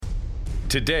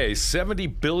Today,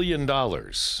 $70 billion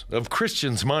of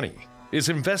Christians' money is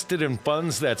invested in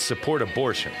funds that support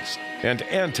abortions and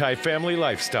anti-family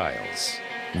lifestyles.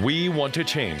 We want to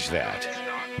change that.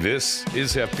 This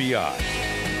is FBI,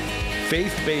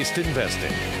 Faith-Based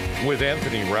Investing, with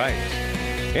Anthony Wright.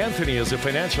 Anthony is a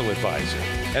financial advisor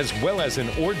as well as an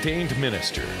ordained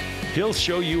minister. He'll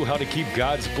show you how to keep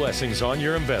God's blessings on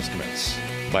your investments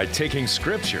by taking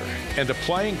scripture and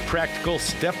applying practical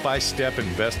step-by-step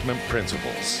investment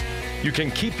principles. You can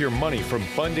keep your money from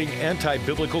funding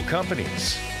anti-biblical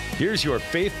companies. Here's your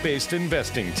faith-based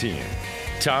investing team,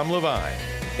 Tom Levine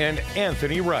and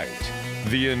Anthony Wright,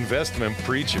 the investment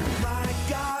preacher. My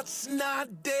God's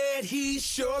not dead, he's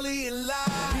surely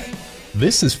alive.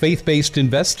 This is Faith-Based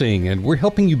Investing, and we're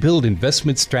helping you build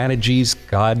investment strategies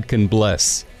God can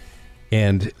bless.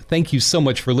 And thank you so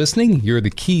much for listening. You're the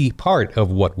key part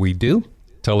of what we do.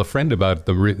 Tell a friend about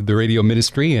the radio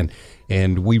ministry,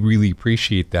 and we really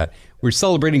appreciate that. We're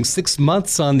celebrating 6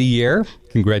 months on the air.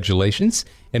 Congratulations.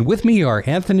 And with me are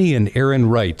Anthony and Aaron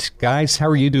Wright. Guys, how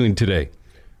are you doing today?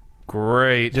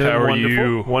 Great. How are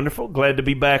you? Wonderful. Glad to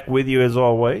be back with you as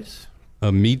always.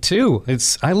 Me too.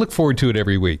 I look forward to it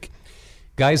every week.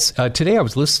 Guys, today I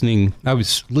was listening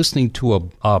to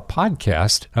a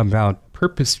podcast about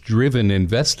purpose-driven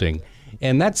investing,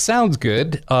 and that sounds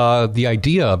good. The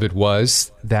idea of it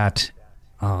was that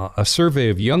a survey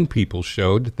of young people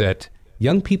showed that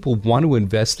young people want to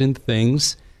invest in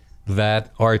things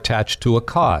that are attached to a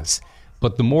cause.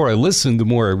 But the more I listened, the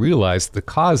more I realized the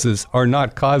causes are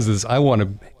not causes I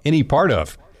want any part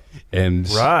of. And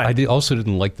right. I also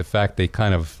didn't like the fact they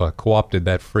kind of co-opted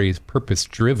that phrase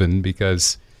purpose-driven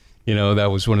because, that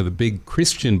was one of the big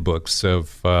Christian books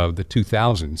of the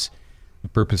 2000s, The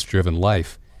Purpose-Driven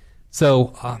Life.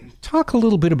 So talk a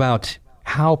little bit about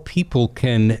how people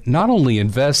can not only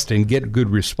invest and get good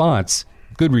returns,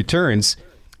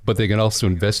 but they can also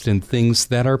invest in things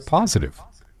that are positive.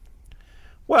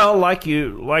 Well, like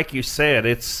you said,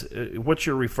 it's what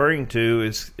you're referring to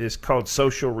is called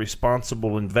social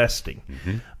responsible investing.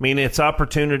 Mm-hmm. I mean, it's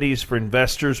opportunities for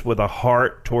investors with a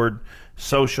heart toward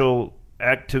social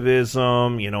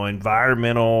activism,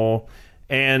 environmental,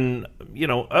 and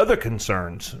other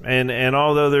concerns. And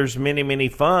although there's many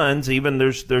funds, even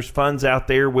there's funds out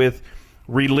there with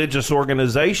religious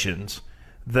organizations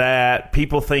that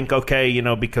people think, okay,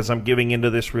 because I'm giving into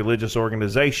this religious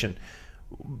organization.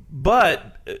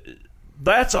 But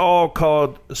that's all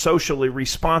called socially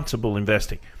responsible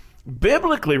investing.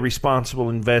 Biblically responsible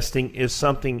investing is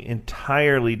something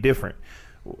entirely different.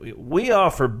 We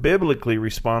offer biblically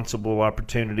responsible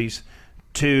opportunities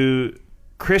to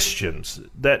Christians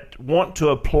that want to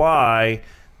apply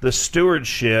the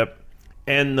stewardship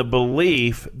and the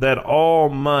belief that all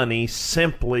money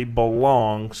simply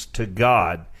belongs to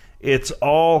God. It's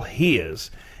all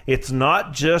His. It's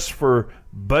not just for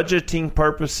budgeting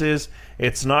purposes.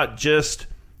 It's not just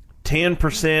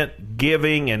 10%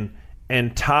 giving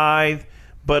and tithe,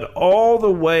 but all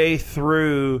the way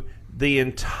through the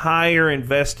entire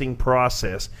investing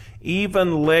process,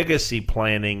 even legacy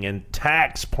planning and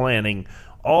tax planning,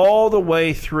 all the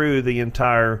way through the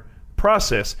entire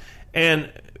process.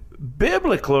 And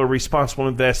biblical responsible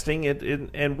investing,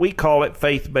 and we call it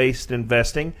faith-based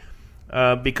investing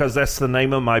because that's the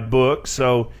name of my book.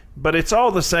 But it's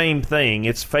all the same thing.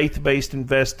 It's faith-based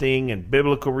investing and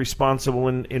biblical responsible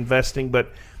investing,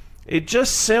 but it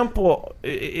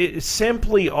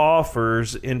simply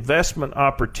offers investment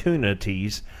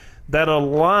opportunities that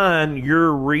align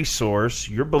your resource,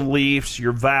 your beliefs,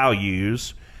 your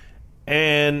values,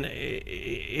 and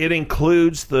it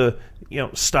includes the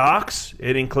stocks,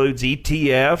 it includes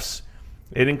ETFs,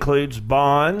 it includes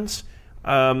bonds,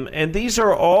 and these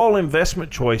are all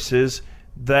investment choices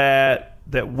that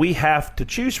we have to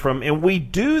choose from, and we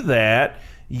do that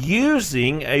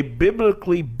using a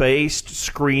biblically based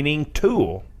screening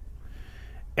tool.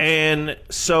 And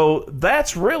so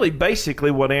that's really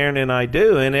basically what Aaron and I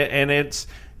do, and it's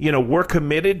we're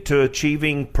committed to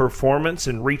achieving performance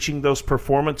and reaching those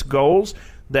performance goals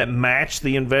that match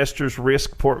the investor's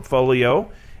risk portfolio.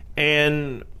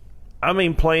 And I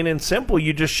mean, plain and simple,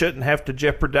 you just shouldn't have to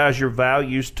jeopardize your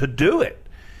values to do it.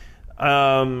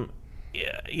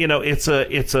 It's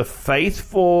a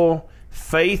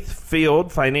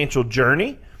faith-filled financial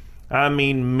journey. I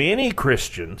mean, many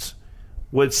Christians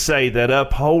would say that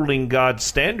upholding God's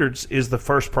standards is the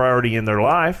first priority in their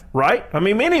life, right? I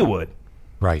mean, many would.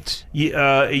 Right.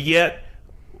 Yet,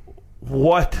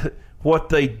 what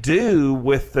they do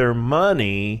with their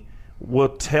money will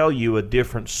tell you a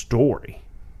different story.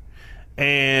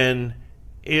 And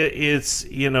it's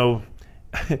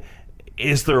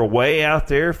Is there a way out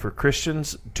there for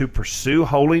Christians to pursue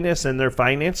holiness in their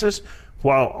finances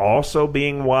while also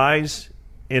being wise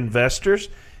investors?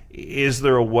 Is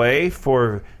there a way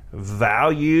for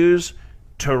values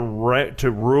to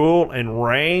rule and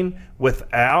reign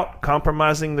without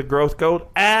compromising the growth goal?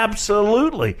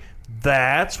 Absolutely.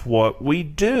 That's what we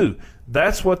do.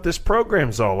 That's what this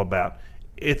program's all about.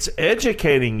 It's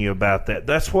educating you about that.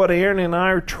 That's what Aaron and I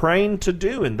are trained to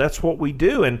do, and that's what we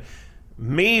do. And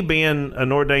me being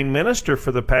an ordained minister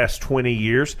for the past 20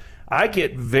 years, I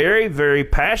get very, very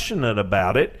passionate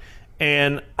about it.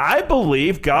 And I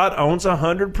believe God owns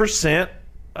 100%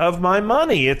 of my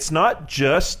money. It's not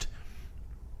just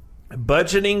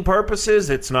budgeting purposes.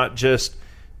 It's not just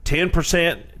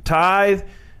 10% tithe.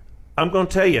 I'm going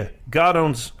to tell you, God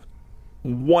owns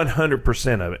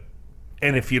 100% of it.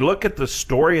 And if you look at the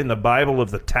story in the Bible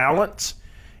of the talents,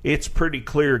 it's pretty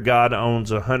clear God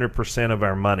owns 100% of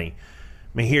our money.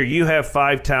 I mean, here you have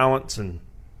 5 talents, and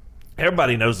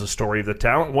everybody knows the story of the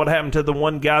talent. What happened to the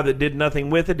one guy that did nothing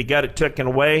with it? He got it taken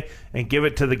away and give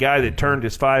it to the guy that turned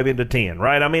his 5 into 10,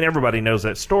 right? I mean, everybody knows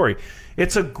that story.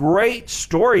 It's a great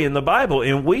story in the Bible,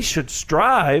 and we should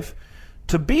strive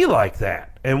to be like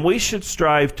that. And we should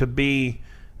strive to be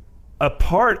a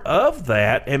part of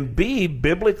that and be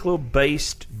biblical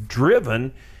based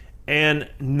driven and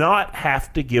not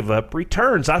have to give up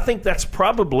returns. I think that's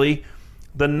probably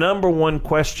the number one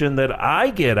question that I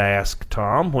get asked,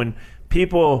 Tom, when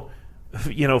people,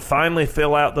 finally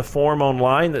fill out the form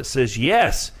online that says,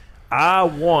 yes, I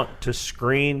want to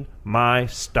screen my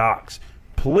stocks.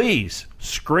 Please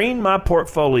screen my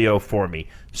portfolio for me.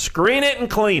 Screen it and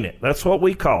clean it. That's what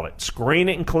we call it. Screen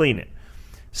it and clean it.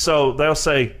 So they'll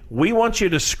say, we want you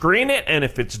to screen it, and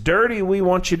if it's dirty, we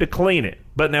want you to clean it.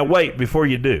 But now wait before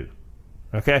you do.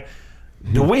 Okay?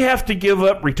 Do we have to give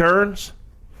up returns?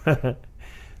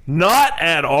 Not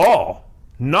at all.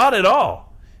 Not at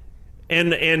all.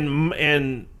 And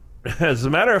as a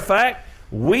matter of fact,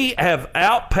 we have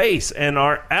outpaced and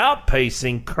are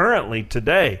outpacing currently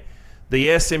today the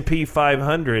S&P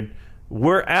 500.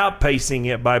 We're outpacing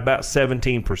it by about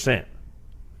 17%.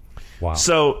 Wow.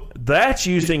 So that's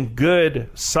using good,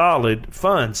 solid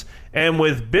funds. And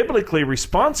with biblically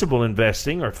responsible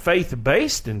investing or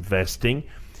faith-based investing,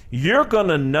 you're going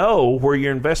to know where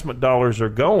your investment dollars are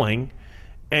going.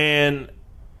 And,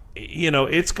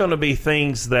 it's going to be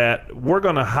things that we're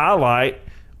going to highlight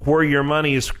where your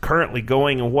money is currently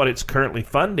going and what it's currently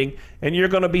funding. And you're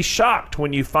going to be shocked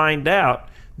when you find out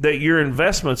that your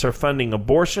investments are funding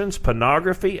abortions,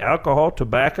 pornography, alcohol,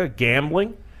 tobacco,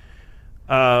 gambling.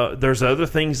 There's other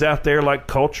things out there like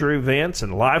culture events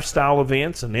and lifestyle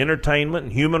events and entertainment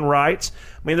and human rights.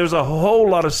 I mean, there's a whole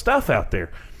lot of stuff out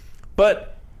there. But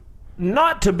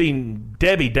not to be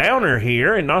Debbie Downer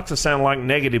here and not to sound like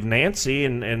Negative Nancy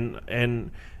and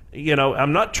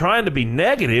I'm not trying to be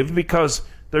negative because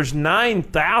there's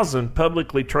 9,000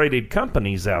 publicly traded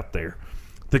companies out there.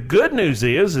 The good news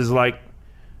is like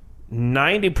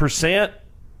 90%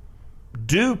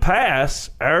 do pass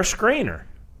our screener.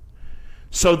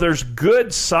 So there's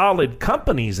good, solid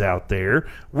companies out there.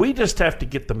 We just have to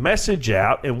get the message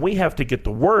out, and we have to get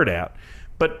the word out.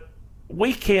 But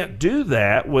we can't do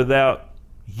that without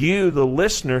you, the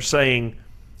listener, saying,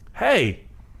 hey,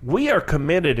 we are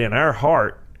committed in our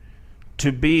heart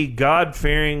to be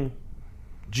God-fearing,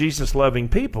 Jesus-loving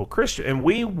people, Christian, and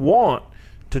we want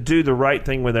to do the right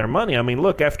thing with our money. I mean,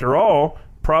 look, after all,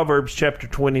 Proverbs chapter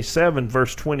 27,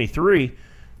 verse 23,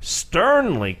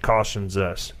 sternly cautions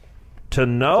us to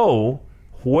know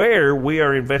where we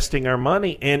are investing our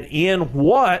money and in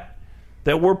what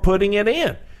that we're putting it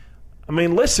in. I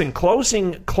mean, listen,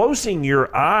 closing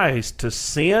your eyes to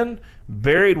sin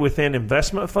buried within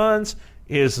investment funds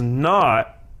is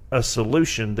not a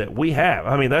solution that we have.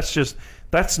 I mean, that's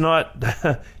not,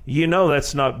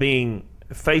 that's not being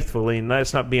faithfully and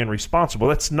that's not being responsible.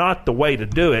 That's not the way to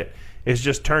do it, is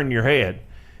just turn your head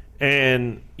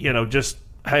and,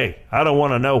 hey, I don't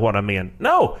want to know what I'm in.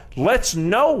 No, let's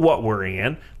know what we're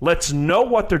in. Let's know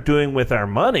what they're doing with our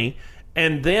money.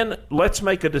 And then let's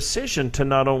make a decision to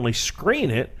not only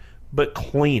screen it, but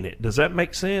clean it. Does that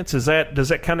make sense? Does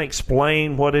that kind of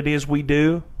explain what it is we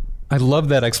do? I love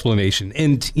that explanation.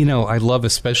 And, I love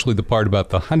especially the part about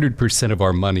the 100% of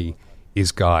our money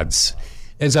is God's.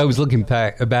 As I was looking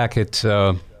back at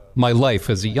my life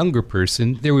as a younger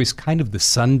person, there was kind of the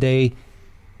Sunday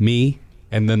me,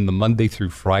 and then the Monday through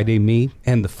Friday me.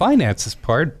 And the finances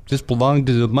part just belonged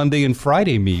to the Monday and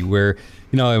Friday me, where,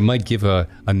 I might give a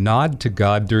nod to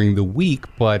God during the week.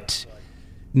 But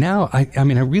now, I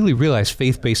really realize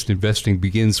faith-based investing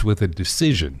begins with a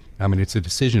decision. I mean, it's a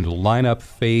decision to line up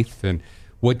faith and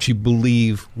what you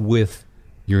believe with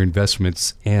your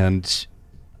investments. And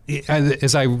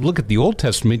as I look at the Old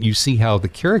Testament, you see how the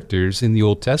characters in the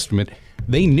Old Testament,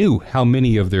 they knew how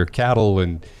many of their cattle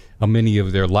and how many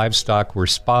of their livestock were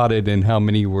spotted and how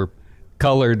many were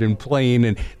colored and plain,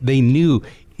 and they knew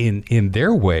in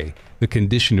their way the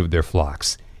condition of their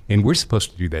flocks. And we're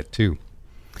supposed to do that too.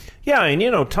 Yeah,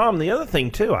 and Tom, the other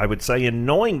thing too, I would say, in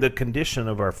knowing the condition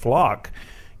of our flock,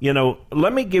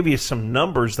 let me give you some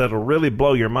numbers that'll really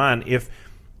blow your mind.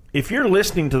 If you're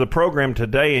listening to the program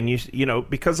today and you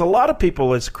because a lot of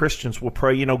people as Christians will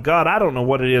pray, God, I don't know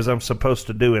what it is I'm supposed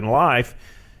to do in life.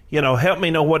 Help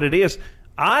me know what it is.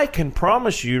 I can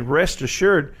promise you, rest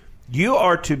assured, you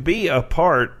are to be a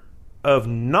part of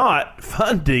not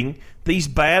funding these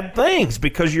bad things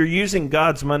because you're using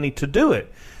God's money to do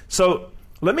it. So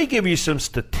let me give you some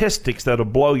statistics that'll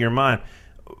blow your mind.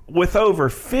 With over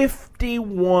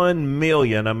 51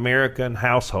 million American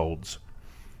households,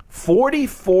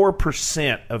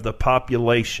 44% of the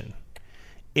population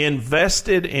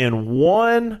invested in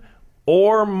one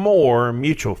or more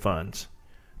mutual funds.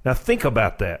 Now think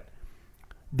about that.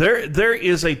 There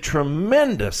is a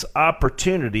tremendous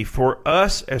opportunity for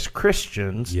us as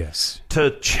Christians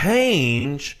to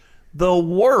change the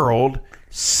world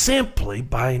simply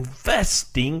by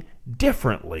investing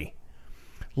differently.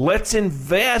 Let's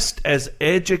invest as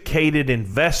educated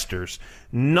investors,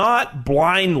 not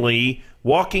blindly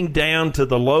walking down to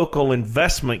the local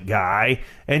investment guy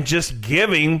and just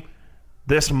giving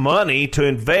this money to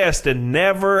invest and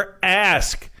never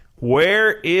ask,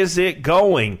 where is it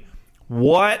going?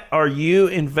 What are you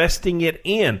investing it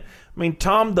in? I mean,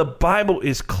 Tom, the Bible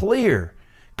is clear,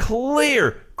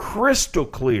 crystal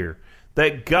clear,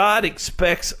 that God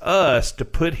expects us to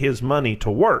put his money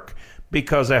to work.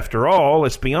 Because after all,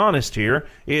 let's be honest here,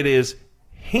 it is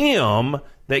him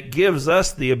that gives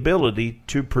us the ability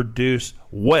to produce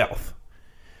wealth.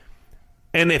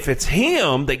 And if it's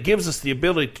him that gives us the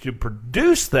ability to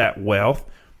produce that wealth,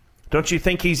 don't you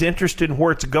think he's interested in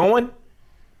where it's going?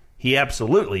 He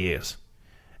absolutely is.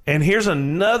 And here's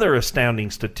another astounding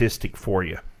statistic for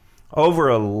you. Over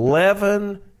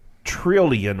 11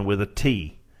 trillion with a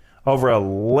T, over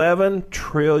 $11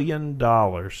 trillion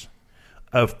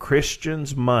of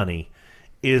Christians' money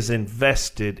is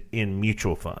invested in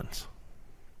mutual funds.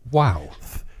 Wow.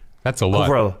 That's a lot.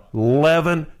 Over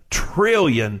 $11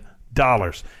 trillion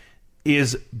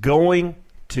is going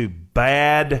to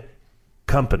bad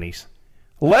companies.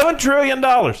 $11 trillion.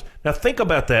 Now think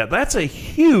about that. That's a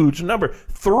huge number.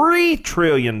 $3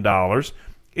 trillion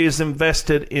is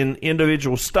invested in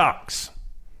individual stocks.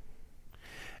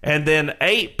 And then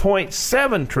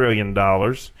 $8.7 trillion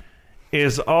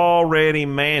is already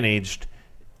managed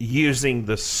using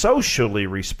the socially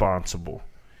responsible.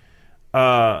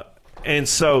 And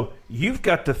so you've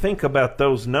got to think about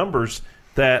those numbers,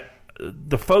 that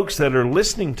the folks that are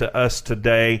listening to us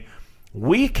today,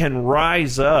 we can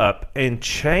rise up and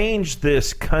change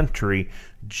this country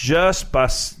just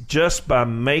by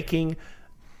making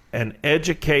an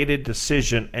educated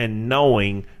decision and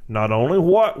knowing not only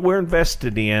what we're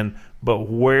invested in, but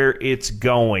where it's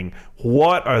going.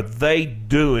 What are they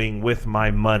doing with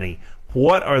my money?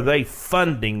 What are they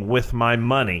funding with my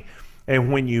money?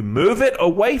 And when you move it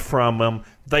away from them,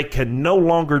 they can no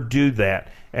longer do that.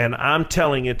 And I'm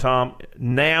telling you, Tom,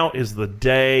 now is the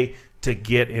day to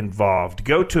get involved.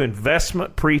 Go to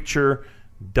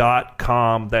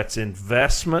investmentpreacher.com. That's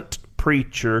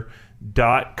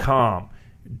investmentpreacher.com.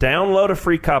 Download a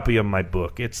free copy of my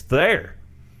book. It's there.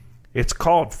 It's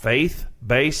called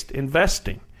Faith-Based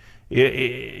Investing.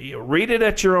 Read it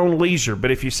at your own leisure.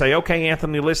 But if you say, okay,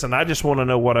 Anthony, listen, I just want to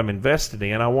know what I'm invested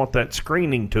in. I want that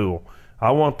screening tool.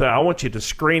 I want you to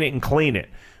screen it and clean it.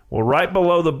 Well, right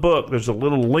below the book, there's a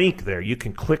little link there. You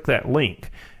can click that link.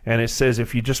 And it says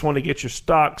if you just want to get your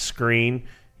stock screened,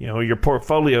 your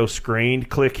portfolio screened,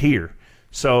 click here.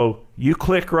 So you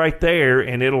click right there,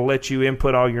 and it'll let you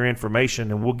input all your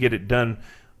information, and we'll get it done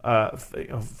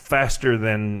faster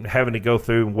than having to go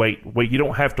through and wait. You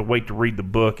don't have to wait to read the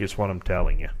book, is what I'm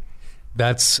telling you.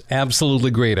 That's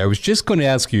absolutely great. I was just going to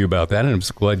ask you about that, and I'm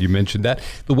so glad you mentioned that.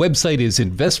 The website is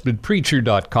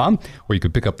investmentpreacher.com, where you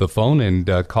can pick up the phone and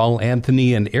call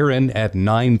Anthony and Aaron at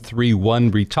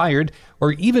 931-RETIRED,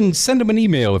 or even send them an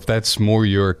email if that's more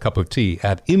your cup of tea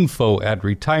at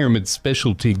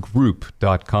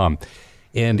info@retirementspecialtygroup.com.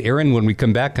 And Aaron, when we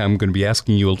come back, I'm going to be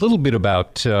asking you a little bit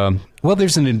about,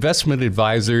 there's an investment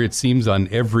advisor, it seems, on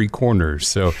every corner.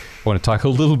 So I want to talk a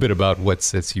little bit about what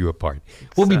sets you apart.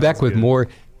 We'll be back with more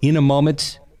in a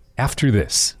moment after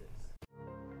this.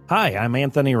 Hi, I'm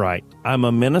Anthony Wright. I'm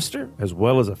a minister as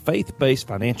well as a faith-based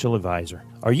financial advisor.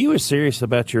 Are you as serious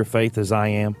about your faith as I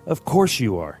am? Of course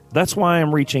you are. That's why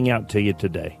I'm reaching out to you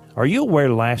today. Are you aware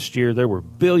last year there were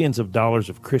billions of dollars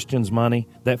of Christians' money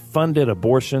that funded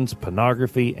abortions,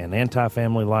 pornography, and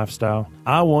anti-family lifestyle?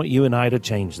 I want you and I to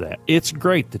change that. It's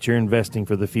great that you're investing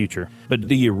for the future, but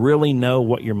do you really know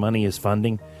what your money is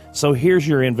funding? So here's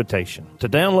your invitation. To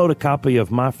download a copy of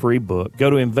my free book, go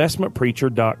to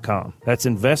investmentpreacher.com. That's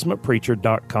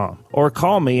investmentpreacher.com. Or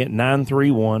call me at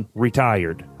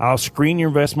 931-RETIRED. I'll screen your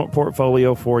investment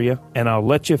portfolio for you, and I'll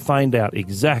let you find out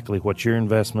exactly what your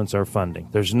investments are funding.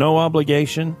 There's no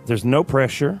obligation. There's no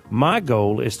pressure. My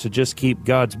goal is to just keep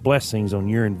God's blessings on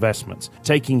your investments,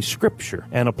 taking Scripture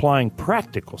and applying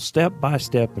practical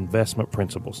step-by-step investment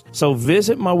principles. So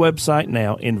visit my website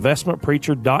now,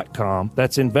 investmentpreacher.com.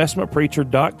 That's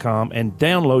investmentpreacher.com, and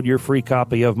download your free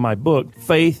copy of my book,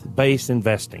 Faith-Based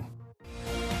Investing.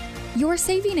 You're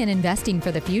saving and investing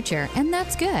for the future, and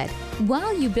that's good.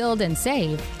 While you build and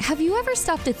save, have you ever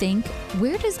stopped to think,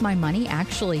 where does my money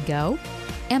actually go?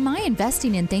 Am I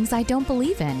investing in things I don't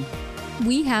believe in?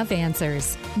 We have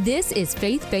answers. This is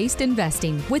Faith-Based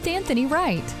Investing with Anthony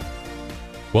Wright.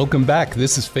 Welcome back.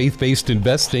 This is Faith-Based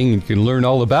Investing. You can learn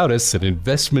all about us at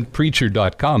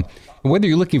investmentpreacher.com. And whether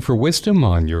you're looking for wisdom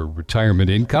on your retirement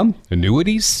income,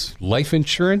 annuities, life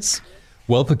insurance,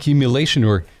 wealth accumulation,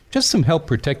 or just some help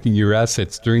protecting your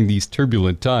assets during these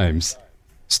turbulent times,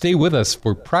 stay with us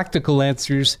for practical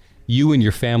answers you and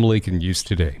your family can use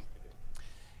today.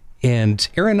 And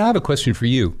Aaron, I have a question for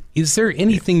you. Is there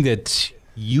anything that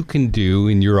you can do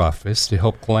in your office to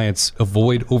help clients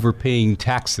avoid overpaying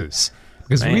taxes?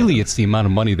 Because really it's the amount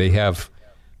of money they have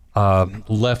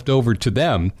left over to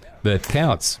them that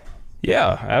counts.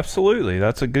 Yeah, absolutely.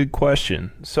 That's a good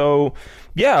question. So,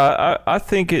 yeah, I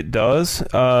think it does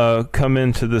come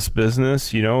into this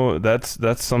business. You know, that's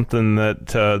something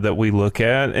that we look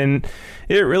at, and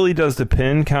it really does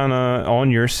depend kind of on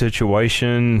your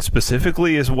situation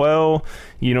specifically as well.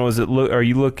 You know, are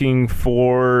you looking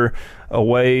for a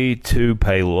way to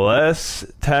pay less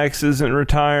taxes in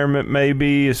retirement,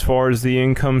 maybe, as far as the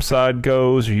income side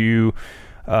goes? Are you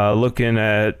looking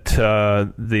at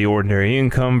the ordinary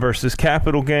income versus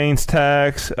capital gains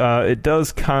tax? It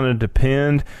does kind of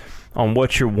depend on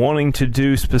what you're wanting to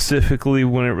do specifically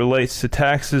when it relates to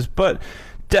taxes, but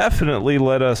definitely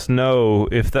let us know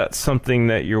if that's something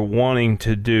that you're wanting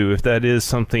to do, if that is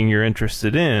something you're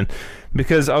interested in.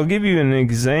 Because I'll give you an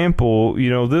example. You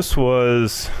know, this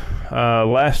was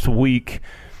last week.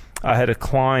 I had a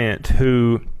client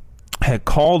who had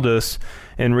called us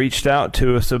and reached out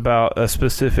to us about a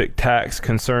specific tax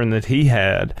concern that he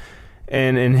had.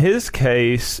 And in his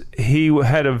case, he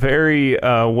had a very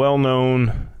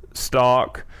well-known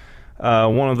stock,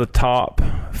 one of the top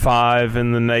 5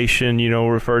 in the nation, you know,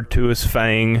 referred to as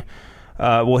FANG.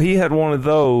 Well, he had one of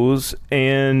those,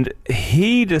 and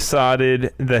he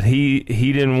decided that he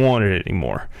didn't want it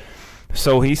anymore.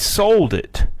 So he sold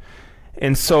it.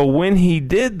 And so when he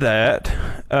did that,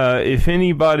 if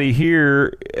anybody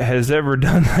here has ever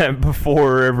done that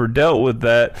before or ever dealt with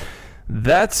that,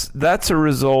 that's a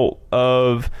result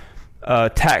of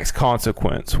tax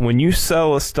consequence. When you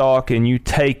sell a stock and you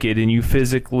take it and you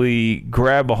physically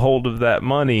grab a hold of that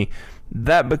money,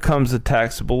 that becomes a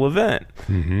taxable event.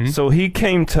 Mm-hmm. So he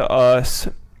came to us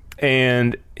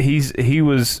and he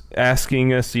was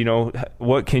asking us, you know,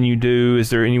 what can you do?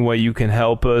 Is there any way you can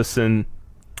help us? And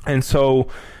so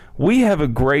we have a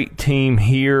great team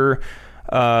here.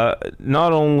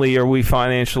 Not only are we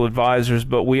financial advisors,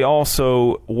 but we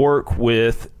also work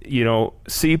with, you know,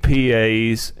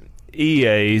 CPAs,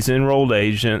 EAs, enrolled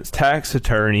agents, tax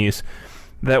attorneys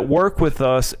that work with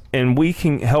us, and we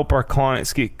can help our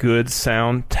clients get good,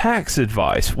 sound tax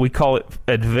advice. We call it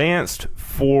advanced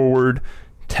forward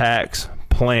tax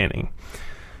planning.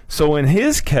 So in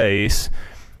his case,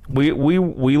 we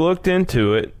looked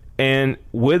into it. And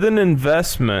with an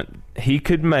investment, he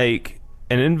could make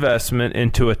an investment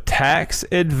into a tax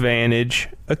advantage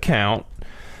account,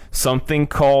 something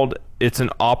called, it's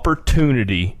an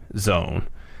opportunity zone.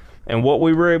 And what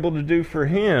we were able to do for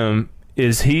him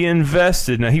is he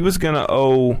invested. Now, he was going to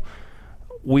owe,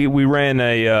 we ran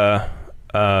a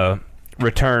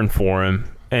return for him,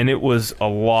 and it was a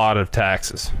lot of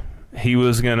taxes. He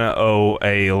was going to owe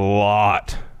a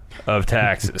lot of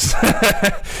taxes.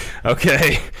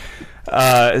 Okay.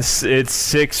 It's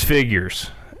 6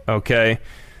 figures. Okay.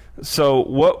 So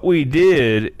what we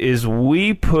did is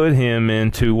we put him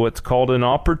into what's called an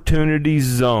opportunity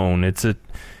zone.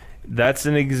 That's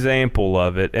an example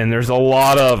of it, and there's a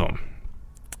lot of them.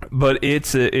 but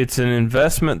it's an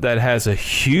investment that has a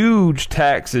huge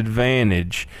tax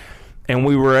advantage, and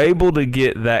we were able to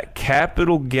get that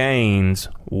capital gains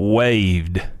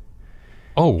waived.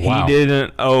 Oh, wow. He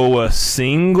didn't owe a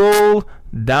single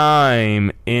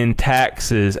dime in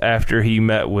taxes after he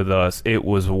met with us. It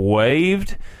was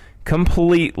waived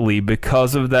completely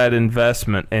because of that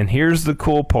investment. And here's the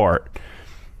cool part.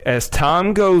 As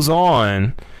time goes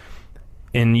on,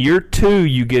 in year 2,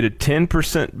 you get a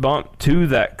 10% bump to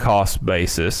that cost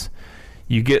basis.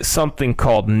 You get something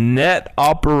called net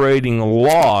operating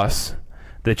loss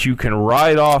that you can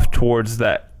write off towards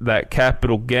that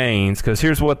capital gains, because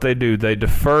here's what they do. They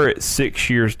defer it 6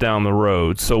 years down the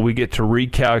road, so we get to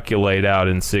recalculate out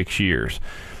in 6 years.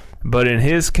 But in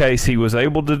his case, he was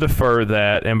able to defer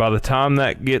that, and by the time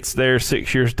that gets there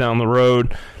 6 years down the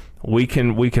road, we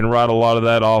can write a lot of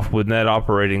that off with net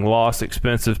operating loss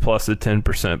expenses plus a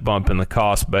 10% bump in the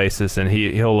cost basis, and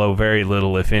he'll owe very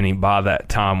little, if any, by that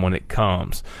time when it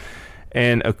comes.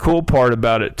 And a cool part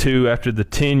about it, too, after the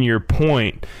 10-year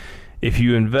point, if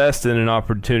you invest in an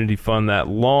opportunity fund that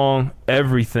long,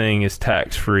 everything is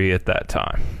tax-free at that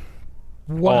time.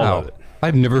 Wow. All of it.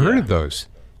 I've never heard of those.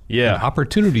 Yeah. An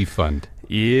opportunity fund.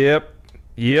 Yep.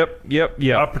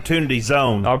 Opportunity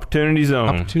zone. Opportunity zone.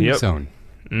 Opportunity zone.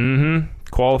 Mm-hmm.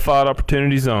 Qualified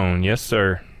opportunity zone. Yes,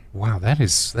 sir. Wow, that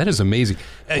is amazing.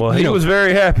 Well, he was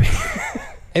very happy.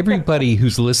 Everybody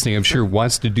who's listening, I'm sure,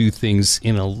 wants to do things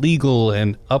in a legal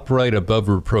and upright, above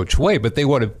reproach way, but they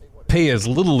want to pay as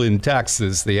little in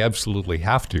taxes they absolutely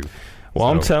have to. Well,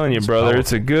 I'm telling you, brother,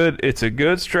 it's a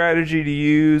good strategy to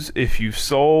use. If you've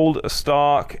sold a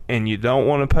stock and you don't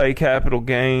want to pay capital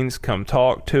gains, come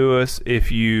talk to us.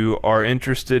 If you are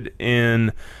interested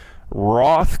in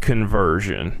Roth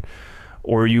conversion,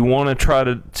 or you want to try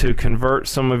to convert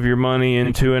some of your money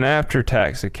into an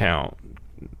after-tax account,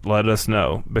 let us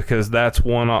know, because that's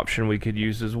one option we could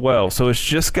use as well. So it's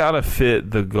just got to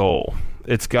fit the goal.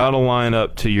 It's got to line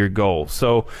up to your goal.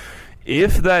 So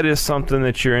if that is something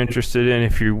that you're interested in,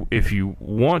 if you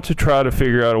want to try to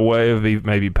figure out a way of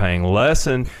maybe paying less,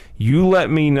 and you let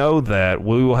me know that,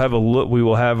 we will have we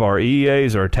will have our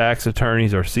EAs, our tax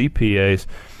attorneys, our CPAs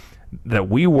that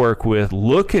we work with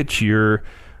look at your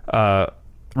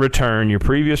return, your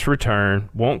previous return.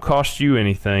 Won't cost you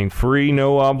anything, free,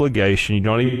 no obligation. You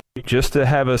don't even, just to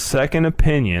have a second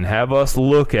opinion, have us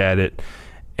look at it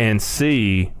and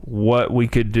see what we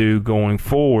could do going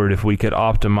forward if we could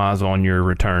optimize on your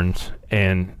returns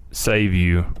and save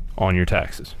you on your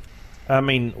taxes. I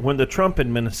mean, when the Trump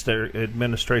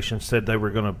administration said they were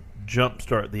going to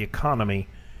jumpstart the economy,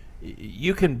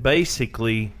 you can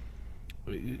basically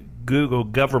Google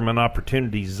government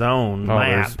opportunity zone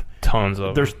map. There's tons of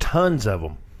them. There's tons of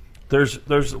them.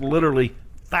 There's literally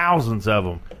thousands of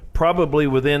them, probably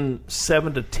within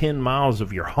 7 to 10 miles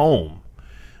of your home.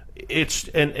 It's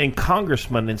and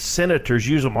congressmen and senators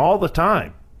use them all the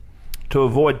time to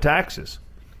avoid taxes,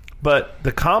 but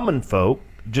the common folk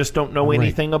just don't know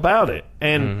anything about it.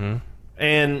 And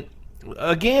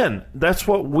again, that's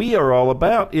what we are all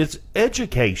about: is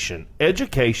education.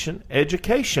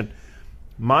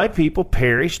 My people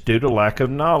perish due to lack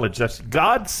of knowledge. That's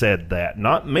God said that,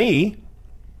 not me.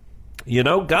 You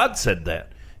know, God said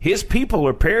that. His people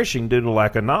are perishing due to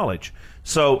lack of knowledge.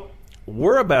 So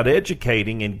we're about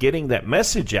educating and getting that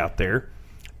message out there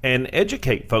and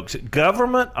educate folks.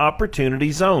 Government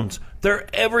opportunity zones, they're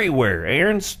everywhere.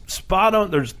 Aaron's spot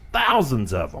on. There's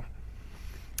thousands of them.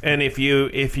 And if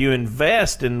you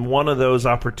invest in one of those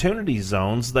opportunity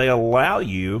zones, they allow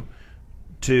you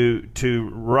to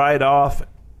write off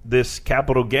this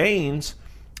capital gains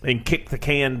and kick the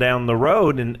can down the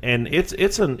road, and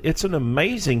it's an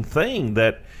amazing thing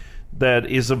that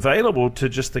is available to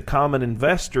just the common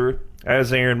investor,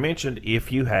 as Aaron mentioned,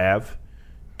 if you have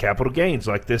capital gains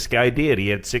like this guy did. He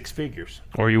had 6 figures.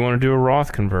 Or you want to do a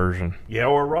Roth conversion. Yeah,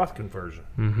 or a Roth conversion.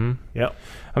 Mm-hmm. Yep.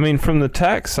 I mean, from the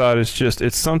tax side,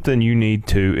 it's something you need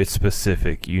to, it's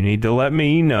specific. You need to let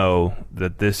me know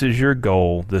that this is your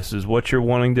goal. This is what you're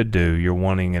wanting to do. You're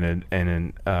wanting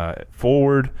an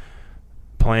forward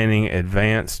planning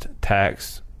advanced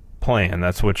tax plan.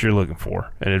 That's what you're looking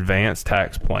for, an advanced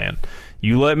tax plan.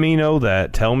 You let me know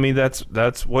that. Tell me that's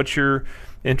what you're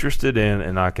interested in,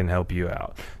 and I can help you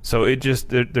out. So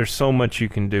there's so much you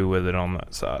can do with it on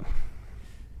that side.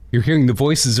 You're hearing the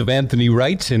voices of Anthony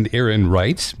Wright and Aaron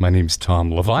Wright. My name's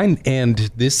Tom Levine, and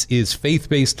this is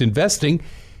Faith-Based Investing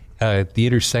at the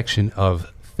intersection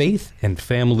of faith and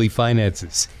family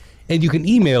finances. And you can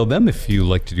email them if you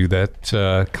like to do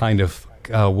that kind of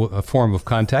a form of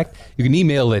contact. You can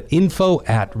email at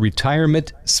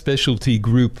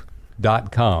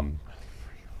info@retirementspecialtygroup.com.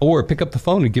 or pick up the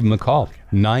phone and give them a call.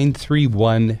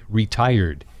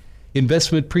 931-RETIRED.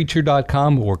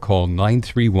 InvestmentPreacher.com or call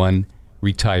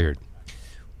 931-RETIRED.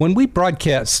 When we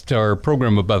broadcast our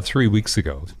program about 3 weeks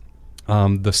ago,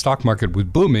 the stock market was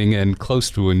booming and close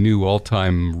to a new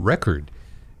all-time record,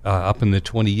 up in the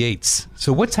 28s.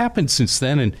 So what's happened since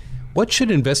then, and what should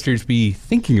investors be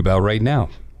thinking about right now?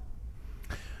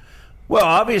 Well,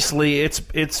 obviously,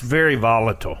 it's very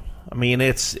volatile. I mean,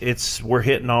 we're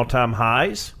hitting all-time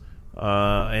highs,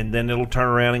 and then it'll turn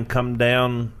around and come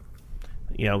down,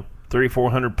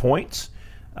 300-400 points.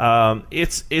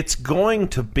 It's going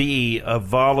to be a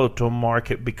volatile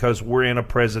market because we're in a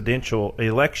presidential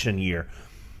election year.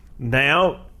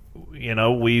 Now,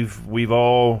 we've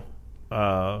all,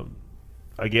 I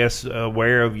guess,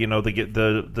 aware of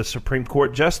the Supreme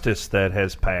Court justice that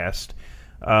has passed,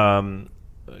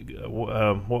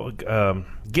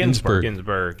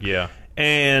 Ginsburg, yeah.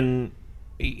 And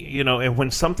and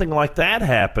when something like that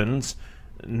happens,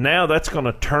 now that's going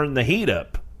to turn the heat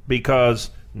up because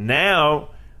now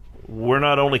we're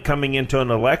not only coming into an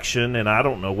election, and I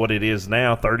don't know what it is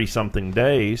now, 30-something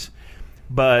days,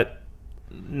 but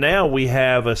now we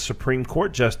have a Supreme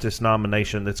Court justice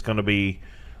nomination that's going to be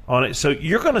on it. So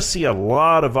you're going to see a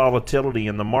lot of volatility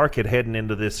in the market heading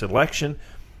into this election,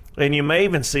 and you may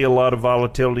even see a lot of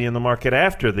volatility in the market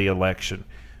after the election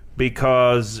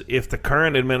because if the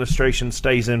current administration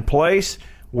stays in place,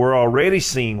 we're already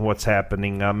seeing what's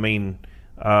happening. I mean,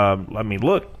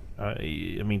 look.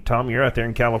 Tom, you're out there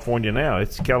in California now.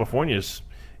 California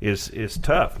is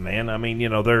tough, man. I mean,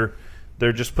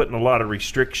 they're just putting a lot of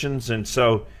restrictions, and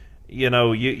so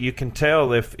you can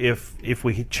tell if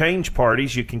we change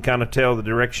parties, you can kind of tell the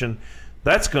direction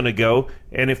that's going to go.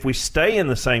 And if we stay in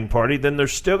the same party, then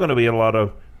there's still going to be a lot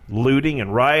of looting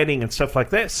and rioting and stuff like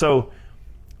that. So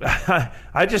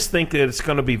I just think that it's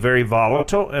going to be very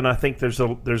volatile, and I think there's a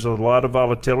lot of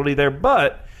volatility there,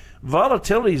 but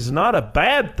volatility is not a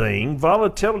bad thing.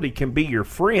 Volatility can be your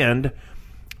friend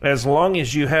as long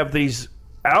as you have these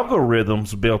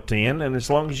algorithms built in and as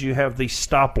long as you have these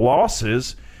stop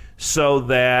losses so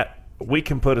that we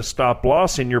can put a stop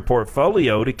loss in your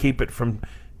portfolio to keep it from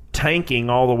tanking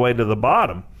all the way to the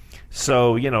bottom.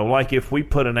 So, like if we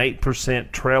put an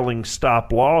 8% trailing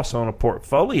stop loss on a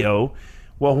portfolio,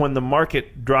 well, when the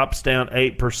market drops down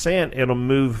 8%, it'll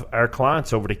move our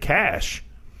clients over to cash.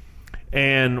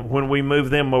 And when we move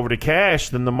them over to cash,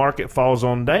 then the market falls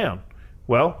on down.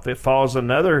 Well, if it falls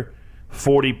another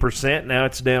 40%, now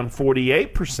it's down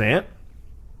 48%,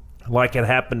 like it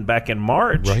happened back in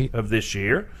March of this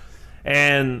year.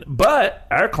 But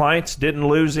our clients didn't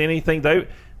lose anything.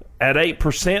 At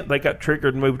 8%, they got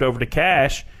triggered and moved over to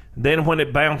cash. Then when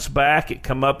it bounced back, it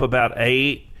come up about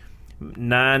 8,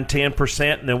 9,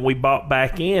 10%, and then we bought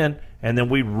back in, and then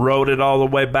we rode it all the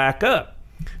way back up.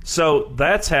 So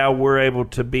that's how we're able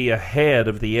to be ahead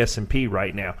of the S&P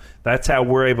right now. That's how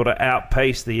we're able to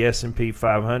outpace the S&P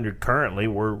 500 currently.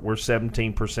 We're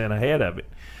 17% ahead of it.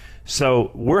 So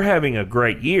we're having a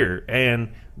great year.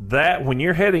 And that when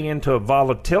you're heading into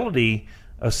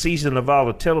a season of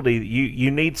volatility,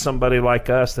 you need somebody like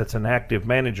us that's an active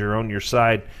manager on your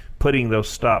side putting those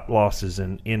stop losses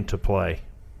into play.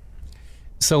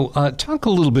 So talk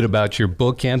a little bit about your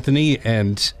book, Anthony,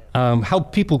 and how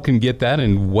people can get that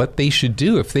and what they should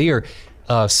do if they are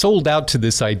sold out to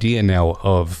this idea now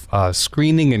of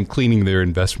screening and cleaning their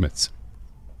investments.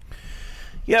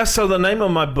 Yeah, so the name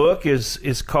of my book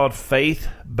is called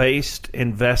Faith-Based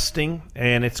Investing,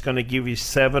 and it's going to give you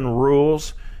 7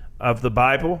 rules of the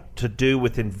Bible to do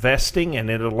with investing, and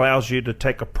it allows you to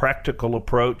take a practical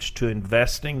approach to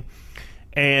investing,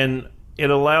 and it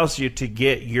allows you to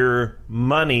get your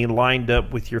money lined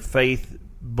up with your faith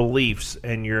beliefs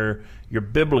and your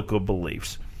biblical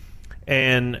beliefs.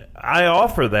 And I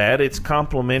offer that. It's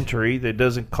complimentary. That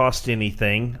doesn't cost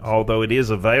anything, although it is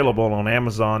available on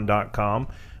Amazon.com.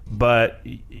 But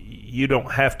you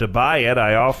don't have to buy it.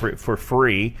 I offer it for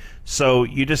free. So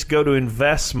you just go to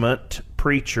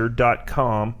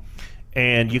InvestmentPreacher.com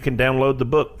and you can download the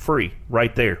book free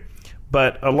right there.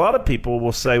 But a lot of people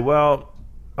will say, well,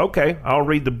 okay, I'll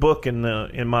read the book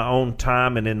in my own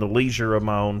time and in the leisure of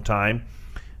my own time.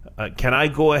 Can I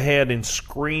go ahead and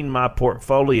screen my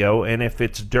portfolio, and if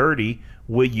it's dirty,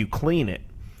 will you clean it?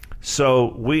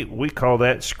 So we call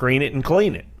that screen it and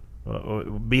clean it.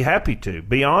 Be happy to,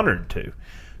 be honored to.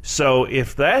 So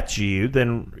if that's you,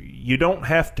 then you don't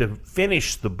have to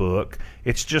finish the book.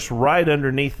 It's just right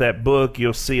underneath that book,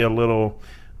 you'll see a little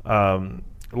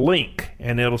link,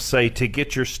 and it'll say to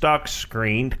get your stocks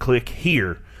screened, click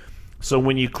here. So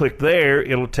when you click there,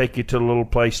 it'll take you to a little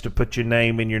place to put your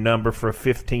name and your number for a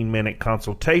 15-minute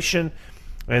consultation.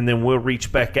 and then we'll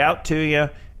reach back out to you,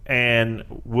 and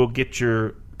we'll get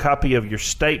your copy of your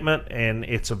statement, and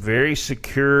it's a very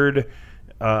secured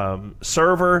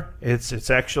server. It's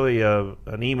actually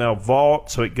an email vault,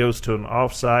 so it goes to an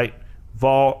offsite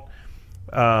vault,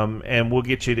 and we'll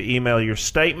get you to email your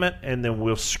statement, and then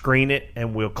we'll screen it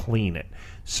and we'll clean it.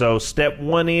 So step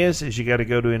one is you got to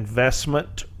go to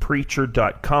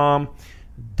investmentpreacher.com,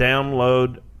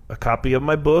 download a copy of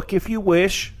my book if you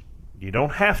wish. You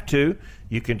don't have to.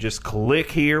 You can just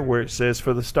click here where it says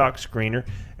for the stock screener,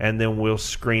 and then we'll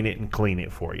screen it and clean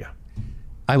it for you.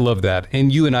 I love that.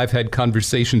 And you and I have had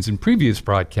conversations in previous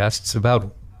broadcasts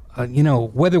about,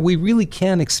 whether we really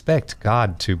can expect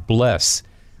God to bless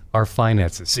our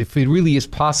finances, if it really is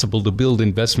possible to build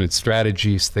investment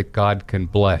strategies that God can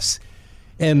bless.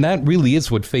 And that really is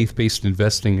what faith-based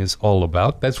investing is all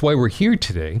about. That's why we're here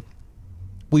today.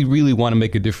 We really want to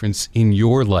make a difference in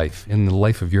your life, in the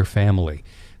life of your family.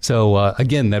 So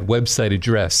again, that website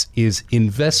address is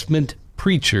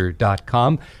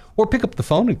investmentpreacher.com, or pick up the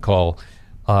phone and call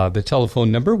the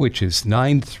telephone number, which is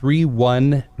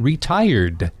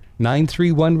 931-RETIRED,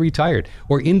 931-RETIRED,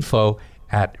 or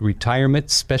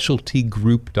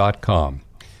info@retirementspecialtygroup.com.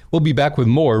 We'll be back with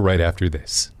more right after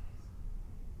this.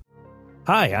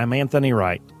 Hi, I'm Anthony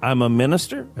Wright. I'm a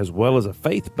minister as well as a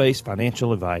faith-based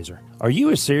financial advisor. Are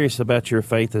you as serious about your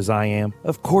faith as I am?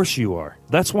 Of course you are.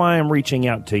 That's why I'm reaching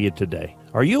out to you today.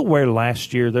 Are you aware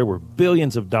last year there were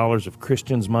billions of dollars of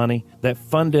Christians' money that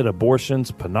funded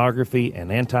abortions, pornography,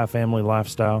 and anti-family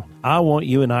lifestyle? I want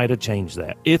you and I to change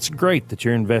that. It's great that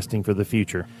you're investing for the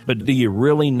future, but do you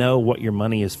really know what your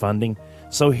money is funding?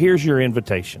 So here's your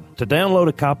invitation. To download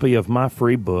a copy of my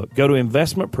free book, go to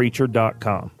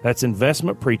investmentpreacher.com. That's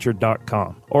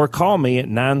investmentpreacher.com. Or call me at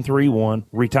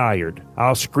 931-RETIRED.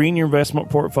 I'll screen your investment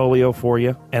portfolio for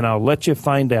you, and I'll let you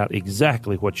find out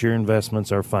exactly what your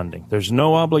investments are funding. There's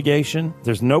no obligation.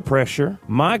 There's no pressure.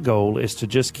 My goal is to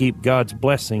just keep God's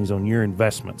blessings on your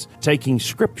investments, taking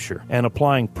Scripture and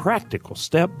applying practical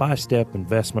step-by-step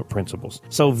investment principles.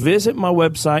 So visit my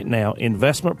website now,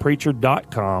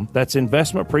 investmentpreacher.com. That's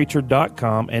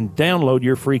investmentpreacher.com, and download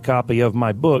your free copy of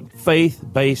my book,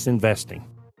 Faith-Based Investing.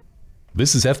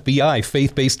 This is FBI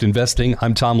Faith-Based Investing.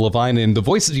 I'm Tom Levine, and the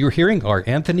voices you're hearing are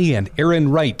Anthony and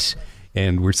Aaron Wright,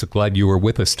 and we're so glad you are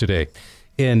with us today.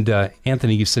 And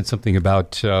Anthony, you said something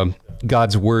about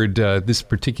God's Word, this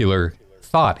particular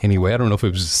thought anyway. I don't know if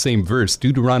it was the same verse,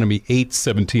 Deuteronomy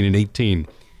 8:17 and 18.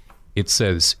 It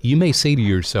says, "You may say to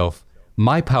yourself,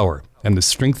 my power and the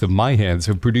strength of my hands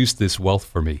have produced this wealth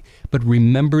for me. But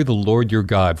remember the Lord your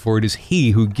God, for it is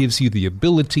He who gives you the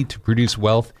ability to produce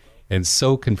wealth, and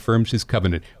so confirms His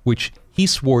covenant, which He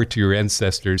swore to your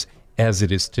ancestors as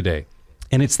it is today."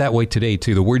 And it's that way today,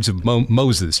 too. The words of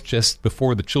Moses, just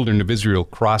before the children of Israel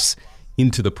cross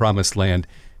into the promised land.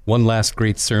 One last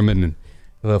great sermon, and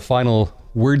the final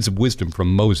words of wisdom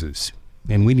from Moses.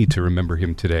 And we need to remember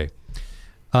him today.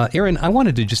 Aaron, I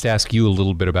wanted to just ask you a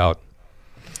little bit about,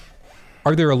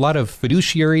 are there a lot of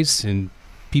fiduciaries and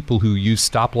people who use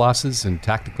stop losses and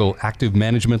tactical active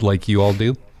management like you all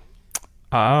do?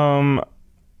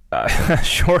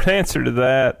 Short answer to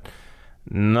that,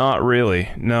 not really.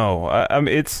 No. I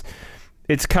mean, it's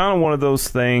kind of one of those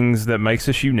things that makes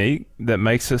us unique, that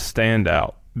makes us stand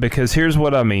out. Because here's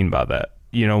what I mean by that.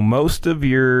 Most of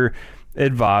your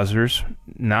advisors,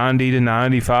 90 to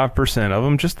 95% of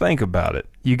them, just think about it.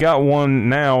 You got one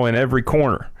now in every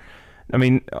corner. I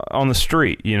mean, on the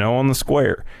street, on the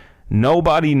square.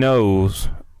 Nobody knows,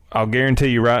 I'll guarantee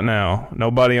you right now,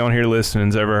 nobody on here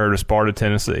listening's ever heard of Sparta,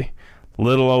 Tennessee.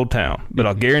 Little old town. But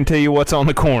I'll guarantee you what's on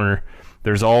the corner.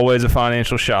 There's always a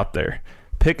financial shop there.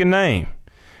 Pick a name,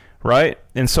 right?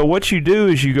 And so what you do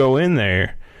is you go in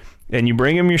there and you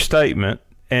bring them your statement,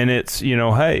 and it's,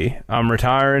 hey, I'm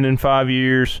retiring in 5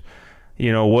 years.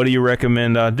 What do you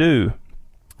recommend I do?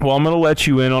 Well, I'm going to let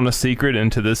you in on a secret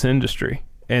into this industry.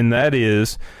 And that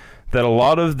is that a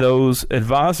lot of those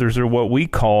advisors are what we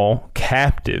call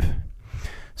captive.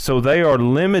 So they are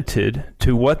limited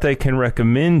to what they can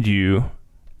recommend you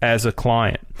as a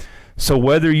client. So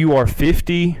whether you are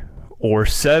 50 or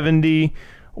 70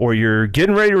 or you're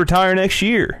getting ready to retire next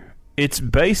year, it's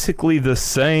basically the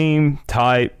same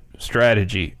type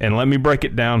strategy. And let me break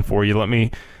it down for you. Let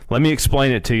me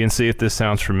explain it to you and see if this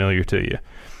sounds familiar to you.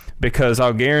 Because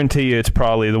I'll guarantee you it's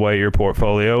probably the way your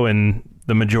portfolio and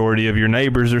the majority of your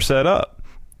neighbors are set up.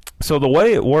 So the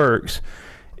way it works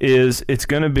is it's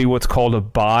going to be what's called a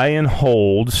buy and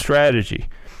hold strategy.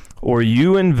 Or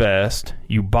you invest,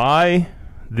 you buy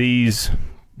these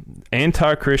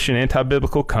anti-Christian,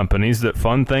 anti-biblical companies that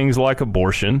fund things like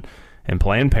abortion and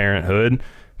Planned Parenthood,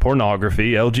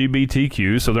 pornography,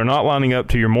 LGBTQ, so they're not lining up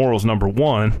to your morals, number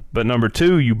one. But number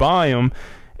two, you buy them,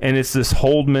 and it's this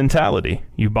hold mentality.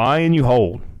 You buy and you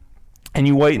hold, and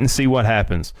you wait and see what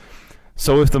happens.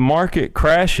 So if the market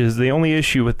crashes, the only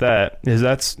issue with that is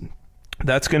that's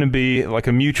going to be like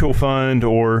a mutual fund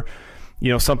or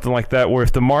something like that, where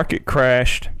if the market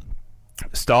crashed,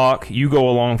 stock, you go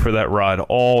along for that ride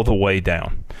all the way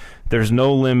down. There's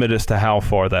no limit as to how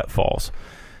far that falls.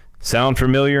 Sound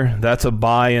familiar? That's a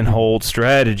buy and hold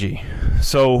strategy.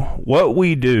 So what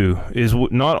we do is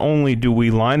not only do we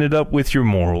line it up with your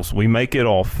morals, we make it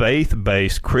all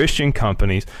faith-based Christian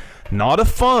companies, not a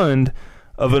fund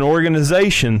of an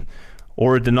organization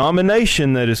or a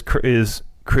denomination that is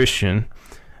Christian,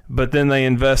 but then they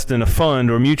invest in a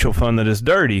fund or mutual fund that is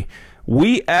dirty.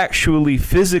 We actually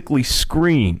physically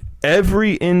screen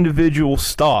every individual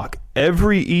stock,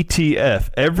 every ETF,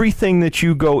 everything that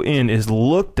you go in is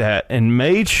looked at and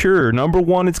made sure, number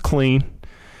one, it's clean.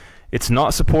 It's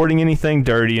not supporting anything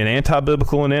dirty and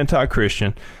anti-biblical and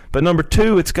anti-Christian. But number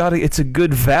two, it's a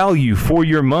good value for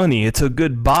your money. It's a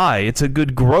good buy. It's a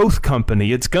good growth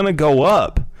company. It's going to go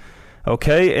up.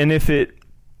 Okay? And if it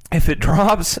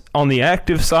drops on the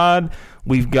active side,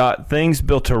 we've got things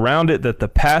built around it that the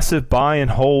passive buy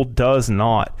and hold does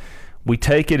not. We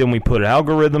take it and we put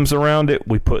algorithms around it.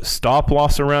 We put stop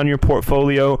loss around your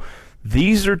portfolio.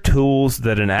 These are tools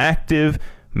that an active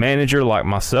manager like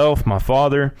myself, my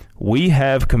father, we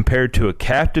have compared to a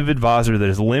captive advisor that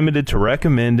is limited to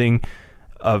recommending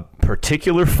a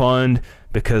particular fund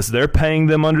because they're paying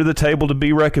them under the table to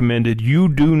be recommended. You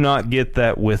do not get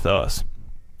that with us.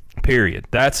 Period.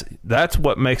 That's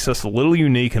what makes us a little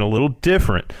unique and a little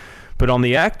different. But on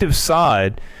the active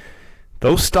side,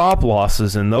 those stop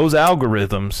losses and those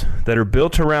algorithms that are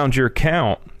built around your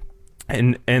account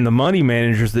and the money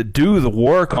managers that do the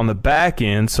work on the back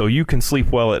end so you can sleep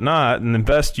well at night and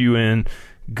invest you in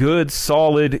good,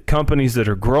 solid companies that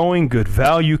are growing, good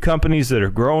value companies that are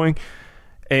growing,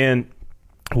 and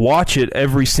watch it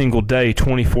every single day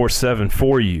 24/7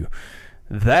 for you.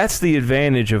 That's the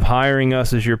advantage of hiring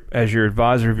us as your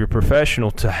advisor of your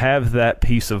professional, to have that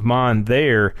peace of mind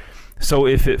there. So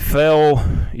if it fell,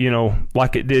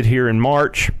 like it did here in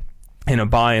March in a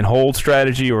buy and hold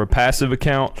strategy or a passive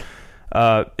account,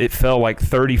 it fell like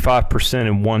 35%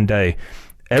 in one day.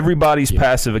 Everybody's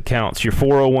passive accounts, your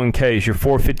 401ks, your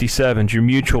 457s, your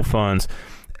mutual funds,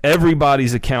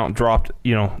 everybody's account dropped.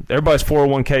 Everybody's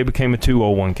 401k became a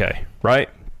 201k, right?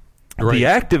 The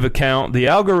active account, the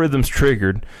algorithms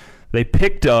triggered, they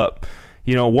picked up,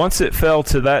 once it fell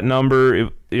to that number,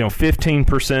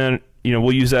 15%,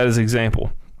 we'll use that as an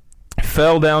example,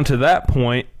 fell down to that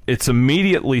point, it's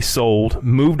immediately sold,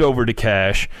 moved over to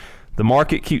cash. The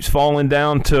market keeps falling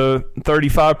down to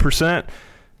 35%.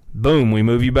 Boom, we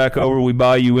move you back over, we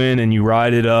buy you in, and you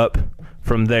ride it up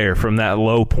from there, from that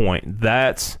low point.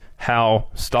 That's how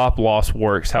stop loss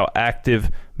works, how active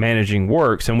managing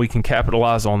works, and we can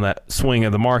capitalize on that swing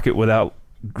of the market without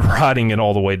riding it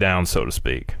all the way down, so to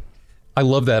speak. I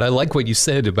love that. I like what you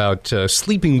said about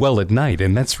sleeping well at night,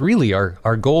 and that's really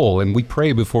our goal. And we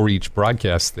pray before each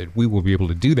broadcast that we will be able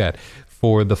to do that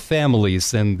for the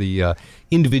families and the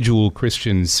individual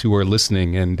Christians who are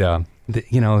listening. And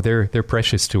they're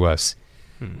precious to us.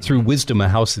 Through wisdom, a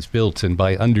house is built, and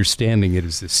by understanding, it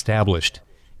is established.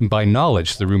 And by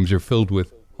knowledge, the rooms are filled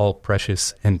with all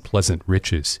precious and pleasant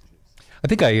riches. I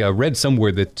think I read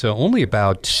somewhere that only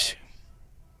about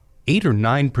 8 or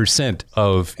 9%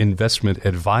 of investment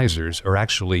advisors are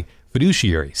actually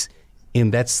fiduciaries.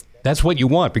 And that's what you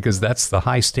want, because that's the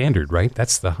high standard, right?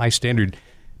 That's the high standard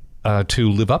to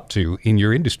live up to in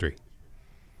your industry.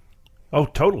 Oh,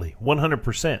 totally.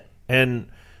 100%. And,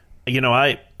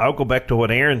 I'll go back to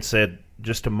what Aaron said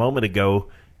just a moment ago,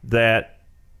 that,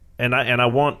 and I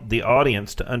want the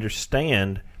audience to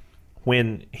understand,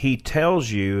 when he tells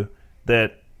you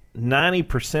that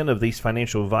 90% of these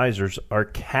financial advisors are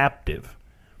captive.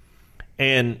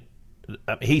 And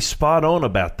he's spot on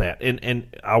about that.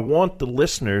 And I want the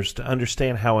listeners to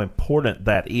understand how important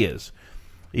that is.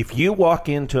 If you walk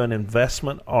into an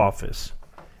investment office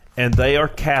and they are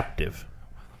captive,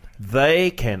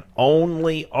 they can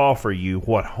only offer you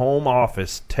what home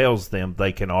office tells them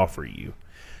they can offer you.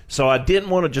 So I didn't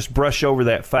want to just brush over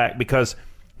that fact, because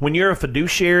when you're a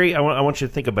fiduciary, I want you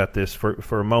to think about this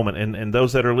for a moment, and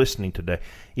those that are listening today.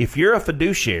 If you're a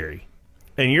fiduciary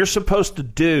and you're supposed to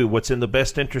do what's in the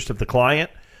best interest of the client,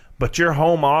 but your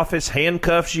home office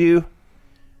handcuffs you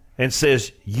and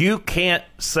says you can't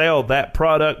sell that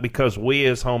product because we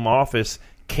as home office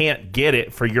can't get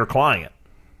it for your client,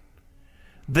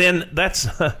 then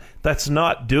that's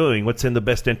not doing what's in the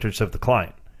best interest of the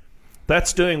client.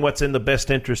 That's doing what's in the best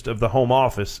interest of the home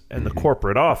office and the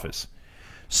corporate office.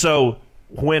 So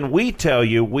when we tell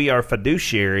you we are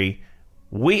fiduciary,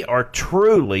 we are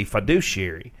truly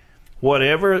fiduciary.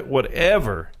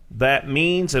 Whatever that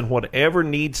means and whatever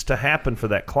needs to happen for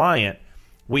that client,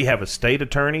 we have estate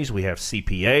attorneys, we have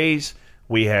CPAs,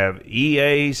 we have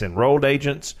EAs, enrolled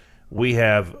agents, we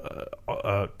have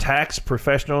tax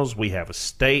professionals, we have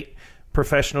estate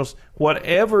professionals.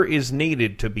 Whatever is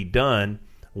needed to be done,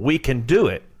 we can do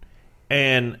it.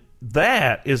 And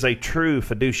that is a true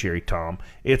fiduciary, Tom.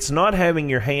 It's not having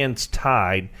your hands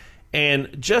tied.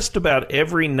 And just about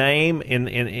every name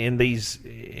in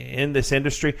this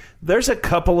industry, there's a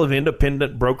couple of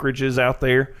independent brokerages out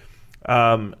there,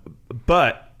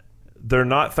 but they're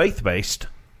not faith-based.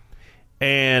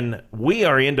 And we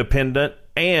are independent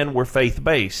and we're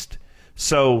faith-based.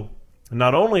 So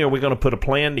not only are we going to put a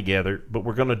plan together, but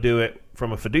we're going to do it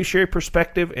from a fiduciary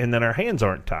perspective, and then our hands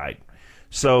aren't tied.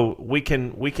 So we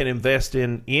can invest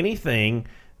in anything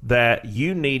that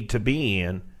you need to be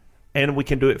in, and we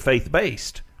can do it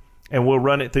faith-based. And we'll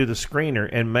run it through the screener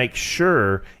and make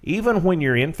sure, even when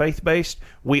you're in faith-based,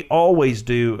 we always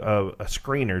do a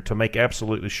screener to make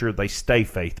absolutely sure they stay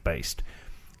faith-based.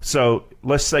 So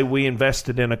let's say we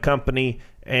invested in a company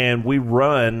and we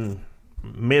run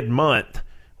mid-month,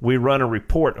 we run a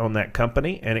report on that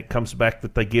company, and it comes back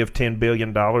that they give $10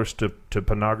 billion to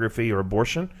pornography or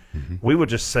abortion. We will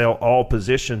just sell all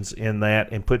positions in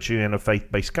that and put you in a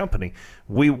faith-based company.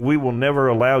 We will never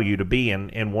allow you to be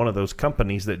in one of those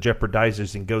companies that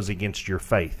jeopardizes and goes against your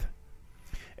faith.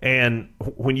 And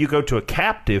when you go to a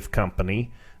captive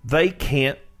company, they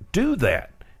can't do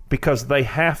that because they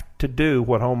have to do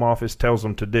what home office tells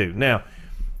them to do. Now,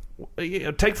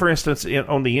 take, for instance,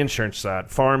 on the insurance side,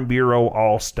 Farm Bureau,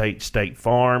 Allstate, State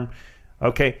Farm.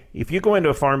 Okay, if you go into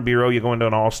a Farm Bureau, you go into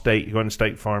an Allstate, you go into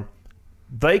State Farm,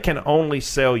 they can only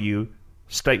sell you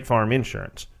State Farm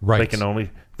insurance. Right.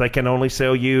 They can only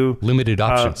sell you limited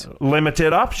options.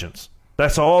 Limited options.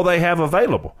 That's all they have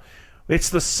available. It's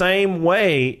the same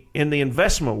way in the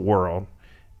investment world,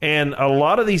 and a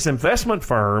lot of these investment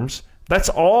firms, that's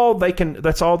all they can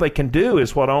do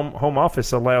is what home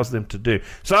office allows them to do.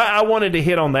 So I wanted to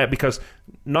hit on that because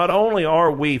not only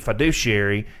are we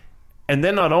fiduciary, and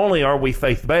then not only are we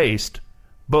faith-based,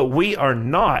 but we are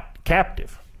not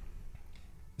captive.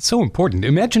 It's so important.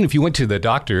 Imagine if you went to the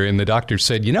doctor and the doctor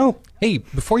said, hey,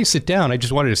 before you sit down, I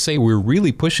just wanted to say we're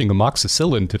really pushing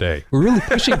amoxicillin today. We're really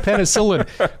pushing penicillin.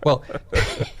 Well,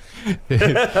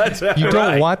 you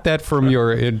don't want that from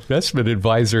your investment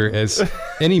advisor as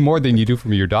any more than you do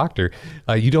from your doctor.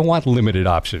 You don't want limited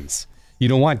options. You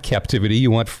don't want captivity.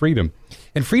 You want freedom.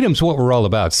 And freedom's what we're all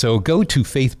about. So go to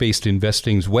Faith-Based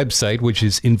Investing's website, which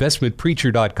is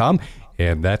investmentpreacher.com,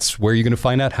 and that's where you're going to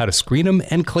find out how to screen them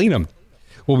and clean them.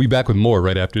 We'll be back with more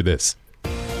right after this.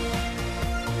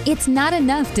 It's not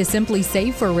enough to simply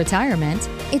save for retirement.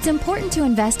 It's important to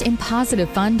invest in positive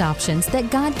fund options that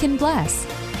God can bless.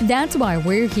 That's why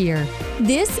we're here.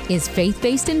 This is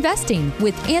Faith-Based Investing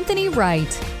with Anthony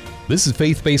Wright. This is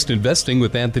Faith-Based Investing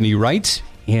with Anthony Wright.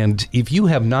 And if you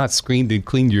have not screened and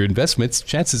cleaned your investments,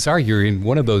 chances are you're in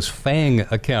one of those FANG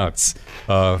accounts.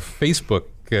 Facebook,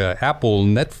 Apple,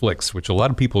 Netflix, which a lot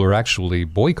of people are actually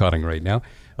boycotting right now,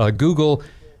 Google,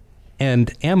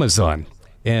 and Amazon.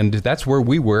 And that's where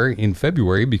we were in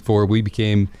February before we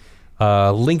became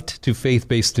linked to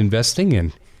Faith-Based Investing.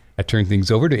 And I turned things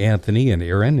over to Anthony and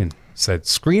Aaron and said,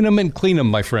 screen them and clean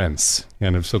them, my friends.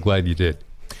 And I'm so glad you did.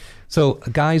 So,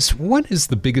 guys, what is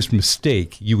the biggest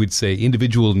mistake you would say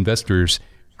individual investors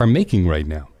are making right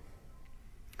now?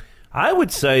 I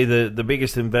would say the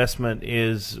biggest investment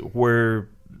is where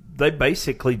they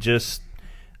basically just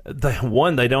they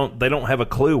don't have a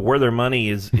clue where their money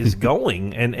is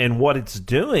going and what it's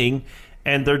doing,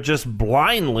 and they're just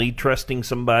blindly trusting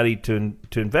somebody to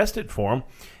invest it for them.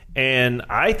 And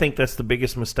I think that's the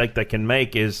biggest mistake they can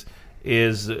make is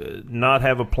not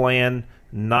have a plan,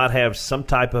 not have some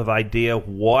type of idea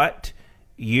what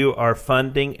you are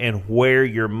funding and where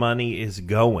your money is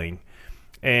going.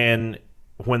 And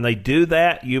when they do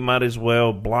that, you might as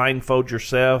well blindfold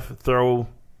yourself, throw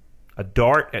a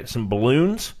dart at some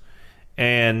balloons,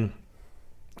 and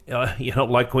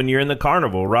like when you're in the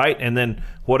carnival, right? And then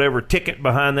whatever ticket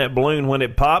behind that balloon, when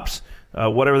it pops,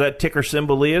 whatever that ticker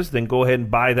symbol is, then go ahead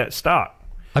and buy that stock.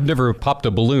 I've never popped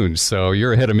a balloon, so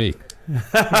you're ahead of me.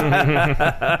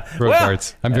 Throw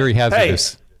darts. I'm very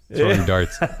hazardous throwing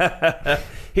darts.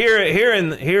 Here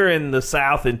in the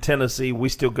South in Tennessee, we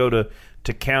still go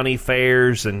to county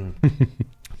fairs and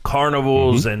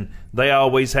carnivals, and they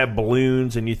always have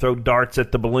balloons, and you throw darts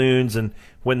at the balloons, and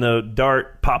when the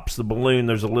dart pops the balloon,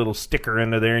 there's a little sticker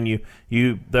under there, and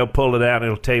they'll pull it out, and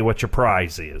it'll tell you what your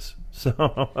prize is. So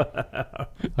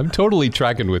I'm totally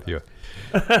tracking with you.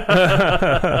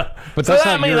 But that's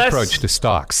not your approach to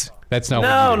stocks. That's not.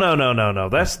 No.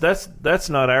 That's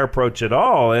not our approach at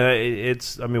all. We're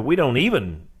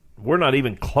not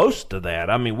even close to that.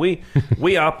 I mean,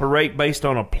 we operate based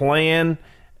on a plan.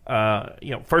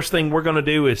 First thing we're going to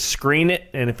do is screen it,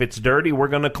 and if it's dirty, we're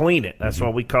going to clean it. That's why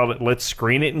we call it, let's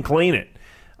screen it and clean it.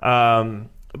 And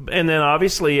then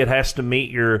obviously it has to meet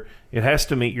your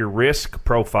risk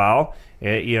profile.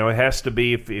 It has to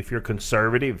be if you're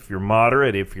conservative, if you're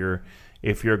moderate, if you're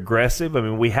aggressive. I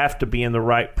mean, we have to be in the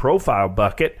right profile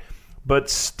bucket, but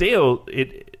still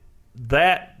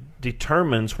that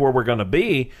determines where we're going to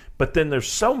be. But then there's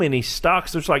so many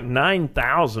stocks. There's like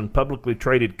 9,000 publicly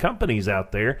traded companies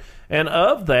out there, and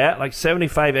of that, like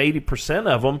 75-80%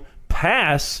 of them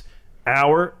pass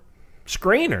our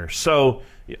screener. So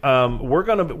we're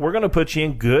gonna put you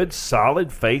in good,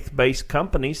 solid, faith-based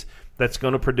companies that's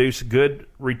going to produce good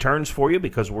returns for you,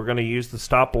 because we're going to use the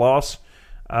stop loss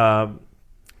and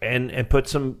put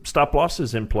some stop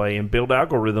losses in play and build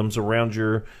algorithms around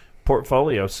your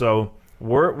portfolio. So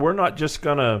we're not just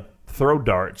going to throw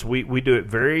darts. We do it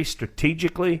very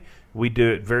strategically. We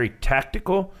do it very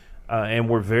tactical, and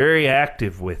we're very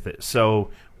active with it.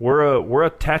 So we're a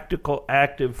tactical,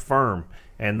 active firm,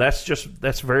 and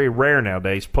that's very rare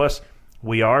nowadays. Plus,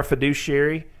 we are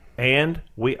fiduciary, and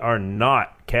we are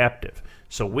not captive.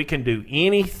 So we can do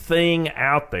anything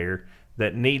out there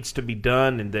that needs to be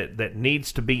done and that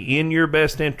needs to be in your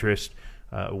best interest.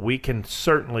 We can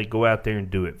certainly go out there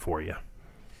and do it for you.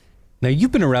 Now,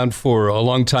 you've been around for a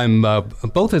long time,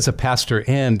 both as a pastor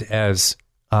and as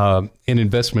an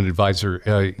investment advisor,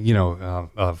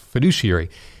 a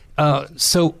fiduciary.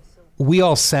 So we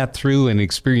all sat through and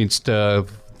experienced the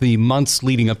months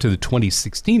leading up to the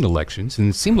 2016 elections, and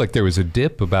it seemed like there was a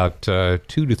dip about 2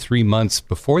 to 3 months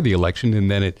before the election,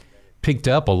 and then it picked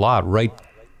up a lot right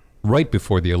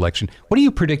before the election. What are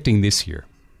you predicting this year?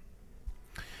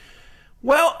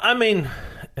 Well, I mean,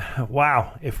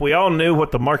 wow, if we all knew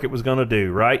what the market was going to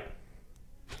do, right?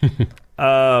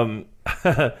 I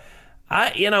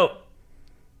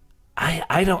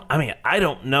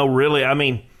don't know really. I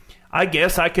mean, I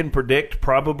guess I can predict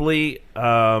probably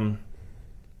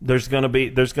there's going to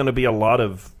be a lot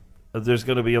of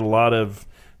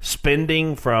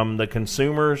spending from the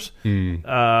consumers,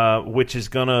 which is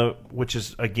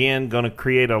again going to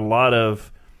create a lot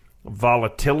of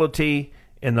volatility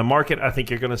in the market. I think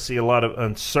you're going to see a lot of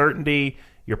uncertainty.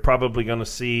 You're probably going to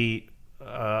see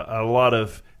a lot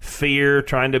of fear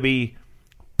trying to be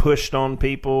pushed on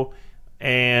people,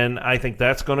 and I think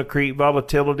that's going to create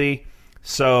volatility.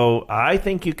 So I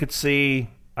think you could see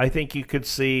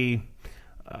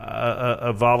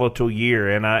a volatile year,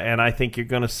 and I think you're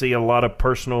going to see a lot of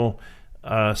personal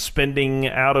spending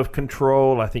out of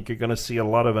control. I think you're going to see a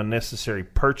lot of unnecessary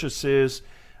purchases.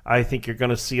 I think you're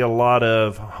going to see a lot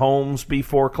of homes be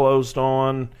foreclosed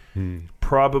on,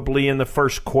 probably in the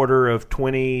first quarter of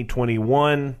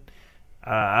 2021.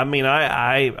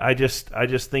 I just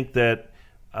think that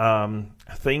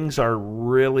things are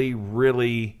really,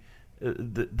 really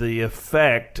the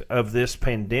effect of this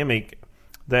pandemic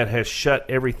that has shut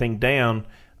everything down.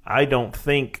 I don't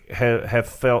think have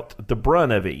felt the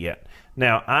brunt of it yet.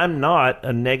 Now, I'm not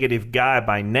a negative guy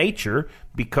by nature,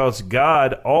 because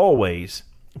God always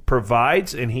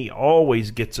provides and He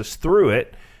always gets us through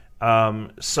it.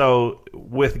 So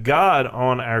with God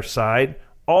on our side,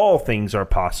 all things are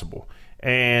possible.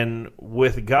 And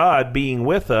with God being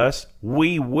with us,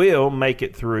 we will make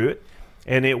it through it,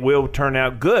 and it will turn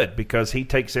out good, because He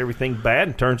takes everything bad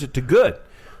and turns it to good.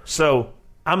 So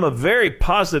I'm a very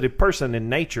positive person in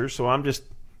nature, so I'm just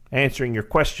answering your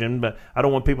question, but I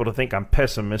don't want people to think I'm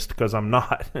pessimist, because I'm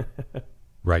not.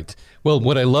 Right. Well,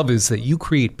 what I love is that you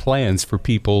create plans for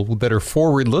people that are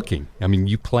forward-looking. I mean,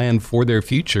 you plan for their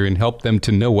future and help them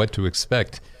to know what to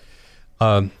expect.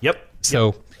 Yep.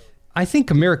 So I think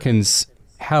Americans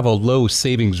have a low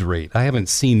savings rate. I haven't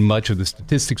seen much of the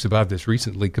statistics about this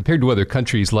recently compared to other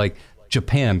countries like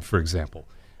Japan, for example.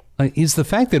 Is the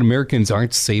fact that Americans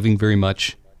aren't saving very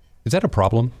much, is that a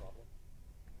problem?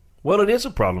 Well, it is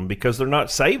a problem, because they're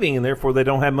not saving, and therefore they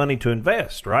don't have money to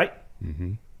invest, right?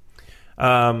 Mm-hmm.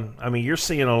 You're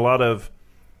seeing a lot of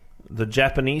the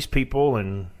Japanese people,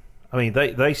 and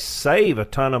they save a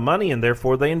ton of money, and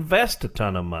therefore they invest a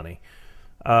ton of money.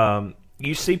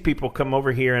 You see people come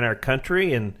over here in our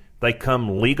country, and they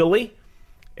come legally,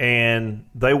 and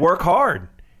they work hard,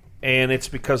 and it's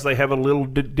because they have a little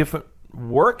different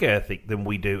work ethic than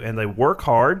we do, and they work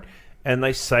hard and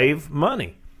they save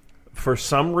money. For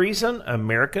some reason,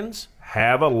 Americans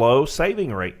have a low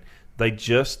saving rate. They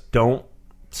just don't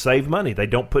save money. They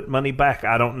don't put money back.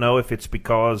 I don't know if it's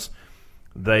because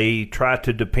they try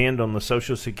to depend on the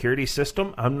Social Security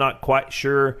system. I'm not quite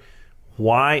sure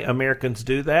why Americans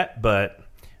do that, but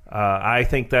I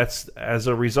think that's, as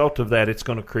a result of that, it's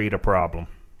going to create a problem.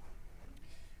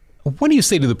 What do you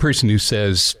say to the person who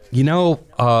says,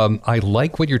 I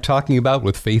like what you're talking about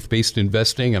with faith-based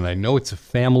investing, and I know it's a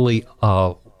family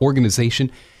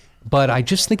organization, but I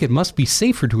just think it must be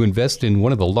safer to invest in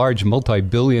one of the large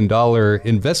multi-billion-dollar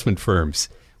investment firms.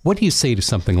 What do you say to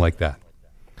something like that?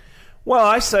 Well,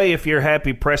 I say if you're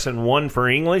happy pressing 1 for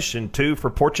English and 2 for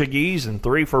Portuguese and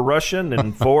 3 for Russian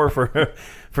and 4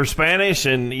 for Spanish,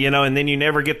 and and then you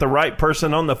never get the right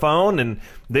person on the phone, and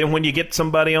then when you get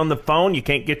somebody on the phone, you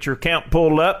can't get your account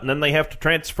pulled up, and then they have to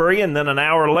transfer you, and then an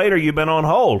hour later you've been on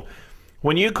hold.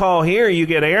 When you call here, you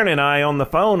get Aaron and I on the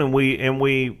phone, and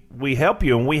we help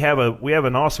you, and we have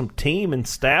an awesome team and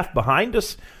staff behind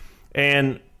us,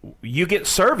 and you get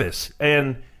service.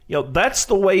 And that's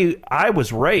the way I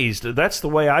was raised. That's the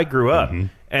way I grew up. Mm-hmm.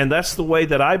 And that's the way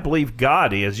that I believe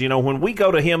God is. When we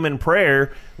go to him in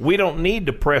prayer, we don't need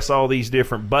to press all these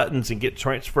different buttons and get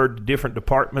transferred to different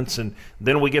departments, and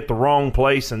then we get the wrong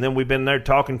place, and then we've been there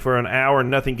talking for an hour and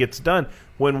nothing gets done.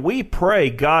 When we pray,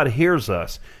 God hears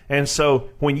us. And so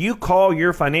when you call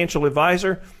your financial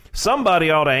advisor, somebody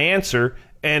ought to answer,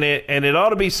 and it ought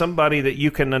to be somebody that you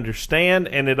can understand,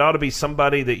 and it ought to be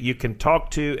somebody that you can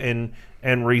talk to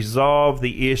and resolve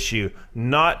the issue,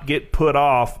 not get put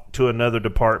off to another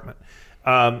department.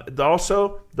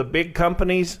 Also, the big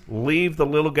companies leave the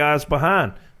little guys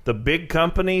behind. The big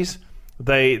companies,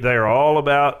 they're all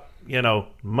about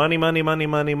money, money, money,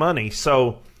 money, money.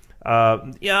 So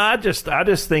I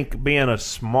just think being a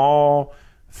small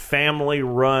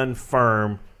family-run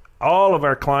firm, all of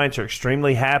our clients are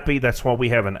extremely happy. That's why we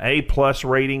have an A+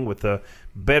 rating with the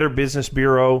Better Business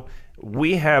Bureau.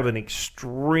 We have an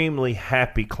extremely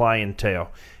happy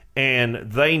clientele,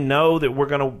 and they know that we're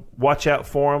going to watch out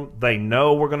for them. They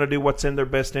know we're going to do what's in their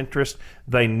best interest.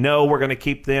 They know we're going to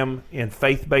keep them in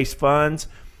faith-based funds.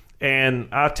 And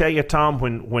I'll tell you, Tom,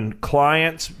 when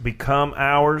clients become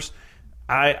ours,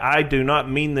 I do not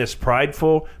mean this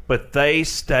prideful, but they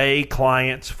stay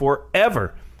clients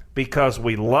forever because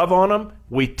we love on them,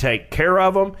 we take care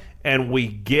of them, and we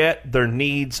get their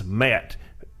needs met.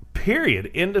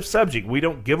 Period. End of subject. We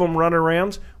don't give them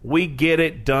runarounds. We get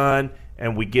it done,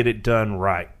 and we get it done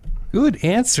right. Good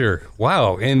answer.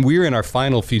 Wow. And we're in our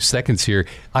final few seconds here.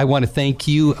 I want to thank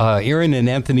you, Aaron and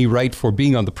Anthony Wright, for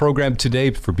being on the program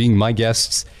today, for being my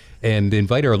guests, and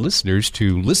invite our listeners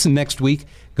to listen next week.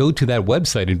 Go to that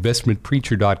website,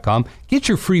 investmentpreacher.com. Get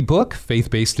your free book,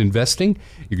 Faith-Based Investing.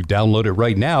 You can download it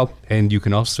right now. And you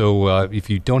can also, if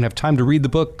you don't have time to read the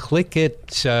book, click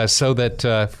it so that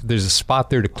there's a spot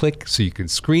there to click so you can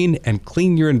screen and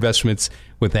clean your investments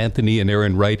with Anthony and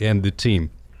Aaron Wright and the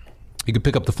team. You can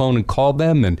pick up the phone and call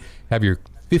them and have your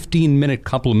 15-minute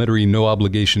complimentary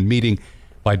no-obligation meeting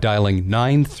by dialing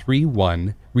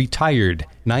 931-RETIRED.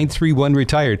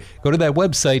 931-RETIRED. Go to that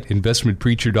website,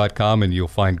 investmentpreacher.com, and you'll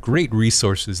find great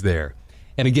resources there.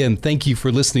 And again, thank you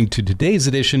for listening to today's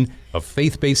edition of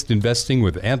Faith-Based Investing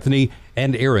with Anthony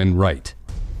and Aaron Wright.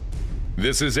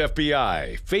 This is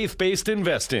FBI, Faith-Based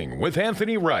Investing with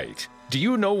Anthony Wright. Do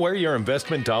you know where your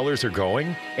investment dollars are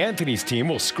going? Anthony's team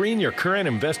will screen your current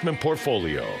investment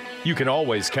portfolio. You can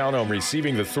always count on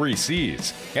receiving the 3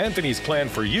 C's. Anthony's plan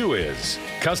for you is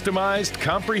customized,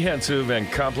 comprehensive, and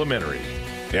complimentary.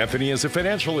 Anthony is a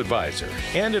financial advisor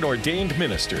and an ordained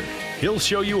minister. He'll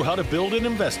show you how to build an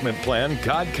investment plan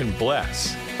God can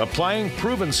bless, applying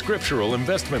proven scriptural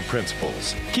investment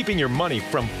principles, keeping your money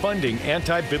from funding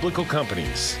anti-biblical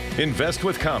companies. Invest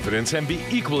with confidence and be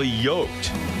equally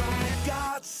yoked.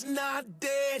 God's not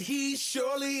dead, he's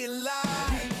surely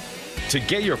alive. To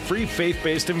get your free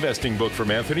faith-based investing book from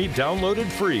Anthony downloaded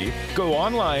free, go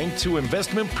online to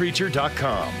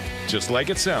investmentpreacher.com. Just like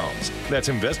it sounds, that's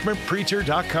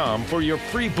investmentpreacher.com for your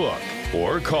free book.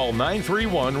 Or call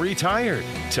 931-RETIRED.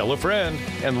 Tell a friend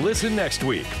and listen next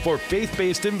week for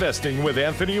Faith-Based Investing with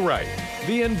Anthony Wright,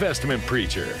 the Investment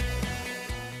Preacher.